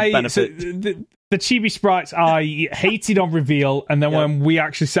way, it's a benefit. So the chibi sprites I hated on reveal, and then when we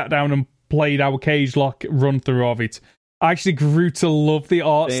actually sat down and played our Cage Lock run through of it, I actually grew to love the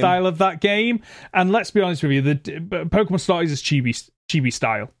art style of that game. And let's be honest with you, the Pokemon started as chibi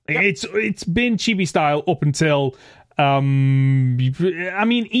style. Yep. It's been chibi style up until I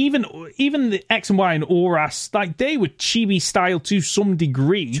mean, even the X and Y and Auras, like, they were chibi style to some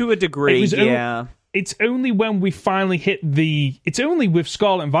degree. To a degree, it's only when we finally hit it's only with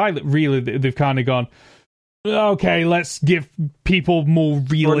Scarlet and Violet really that they've kind of gone, okay, let's give people more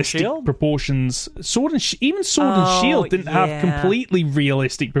realistic proportions. Sword and Shield didn't have completely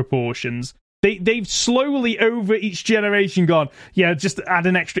realistic proportions. They've slowly over each generation gone, just add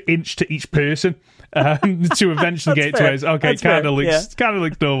an extra inch to each person to eventually get to it. Okay, kind of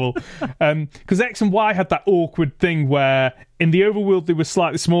looks normal. Because X and Y had that awkward thing where in the overworld they were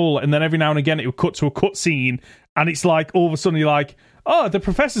slightly smaller, and then every now and again it would cut to a cutscene, and it's like all of a sudden you're like, oh, the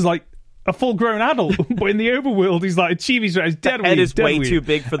professor's like a full-grown adult, but in the overworld he's like a chibi, so he's dead weird. The head is way too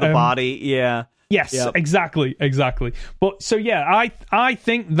big for the body. Yes, exactly. But so I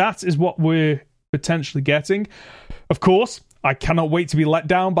think that is what we're potentially getting. Of course, I cannot wait to be let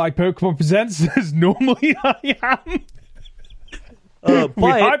down by Pokemon Presents, as normally I am. We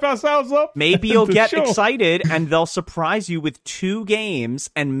hype ourselves up. Maybe you'll get excited and they'll surprise you with 2 games,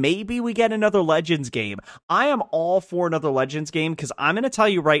 and maybe we get another Legends game. I am all for another Legends game because I'm going to tell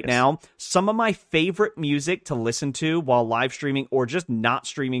you right now, some of my favorite music to listen to while live streaming or just not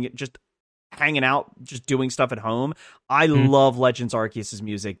streaming it, just hanging out, just doing stuff at home. I love Legends Arceus'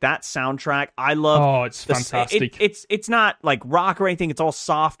 music. That soundtrack, I love. Oh, it's fantastic. It's not like rock or anything. It's all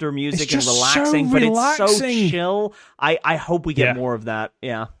softer music and relaxing, so but it's so chill. I hope we get more of that.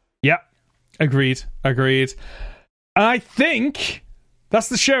 Yeah. Agreed. I think that's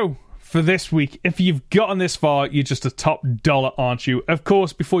the show for this week. If you've gotten this far, you're just a top dollar, aren't you? Of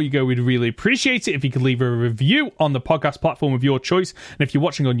course, before you go, we'd really appreciate it if you could leave a review on the podcast platform of your choice. And if you're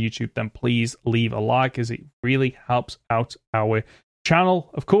watching on YouTube, then please leave a like, as it really helps out our channel.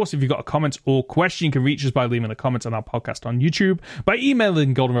 Of course, if you've got a comment or question, you can reach us by leaving a comment on our podcast on YouTube, by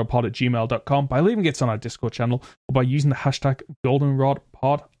emailing goldenrodpod@gmail.com, by leaving it on our Discord channel, or by using the hashtag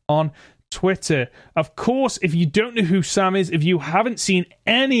goldenrodpod on Twitter. Of course, if you don't know who Sam is, if you haven't seen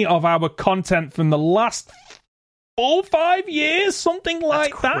any of our content from the last 4-5 years, something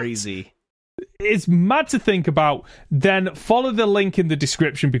like that. That's crazy. It's mad to think about. Then follow the link in the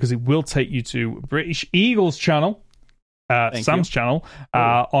description, because it will take you to British Eagle's channel, Sam's channel,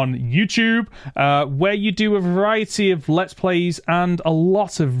 on YouTube, where you do a variety of Let's Plays and a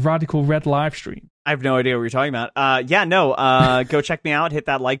lot of Radical Red live stream. I have no idea what you're talking about. Go check me out. Hit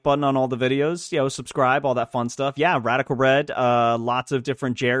that like button on all the videos. Subscribe, all that fun stuff. Yeah, Radical Red. Lots of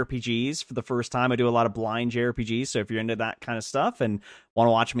different JRPGs. For the first time, I do a lot of blind JRPGs. So if you're into that kind of stuff and want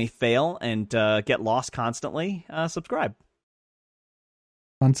to watch me fail and get lost constantly, subscribe.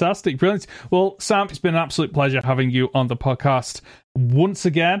 Fantastic. Brilliant. Well, Sam, it's been an absolute pleasure having you on the podcast once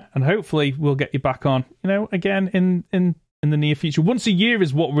again, and hopefully we'll get you back on, again in in the near future. Once a year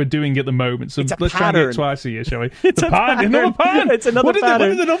is what we're doing at the moment, so let's try and get twice a year, shall we? It's another pattern. It's another pattern.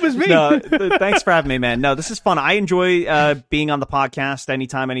 What did the numbers mean? No, thanks for having me, man. No, this is fun. I enjoy being on the podcast.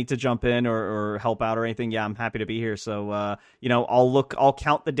 Anytime I need to jump in or help out or anything, yeah, I'm happy to be here. So, I'll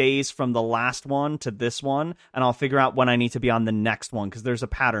count the days from the last one to this one, and I'll figure out when I need to be on the next one, because there's a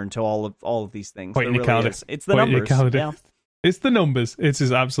pattern to all of these things. Point in your calendar. It's the numbers. Yeah. It's the numbers. It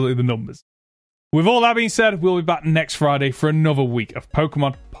is absolutely the numbers. With all that being said, we'll be back next Friday for another week of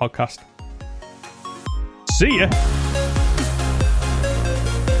Pokemon Podcast. See ya!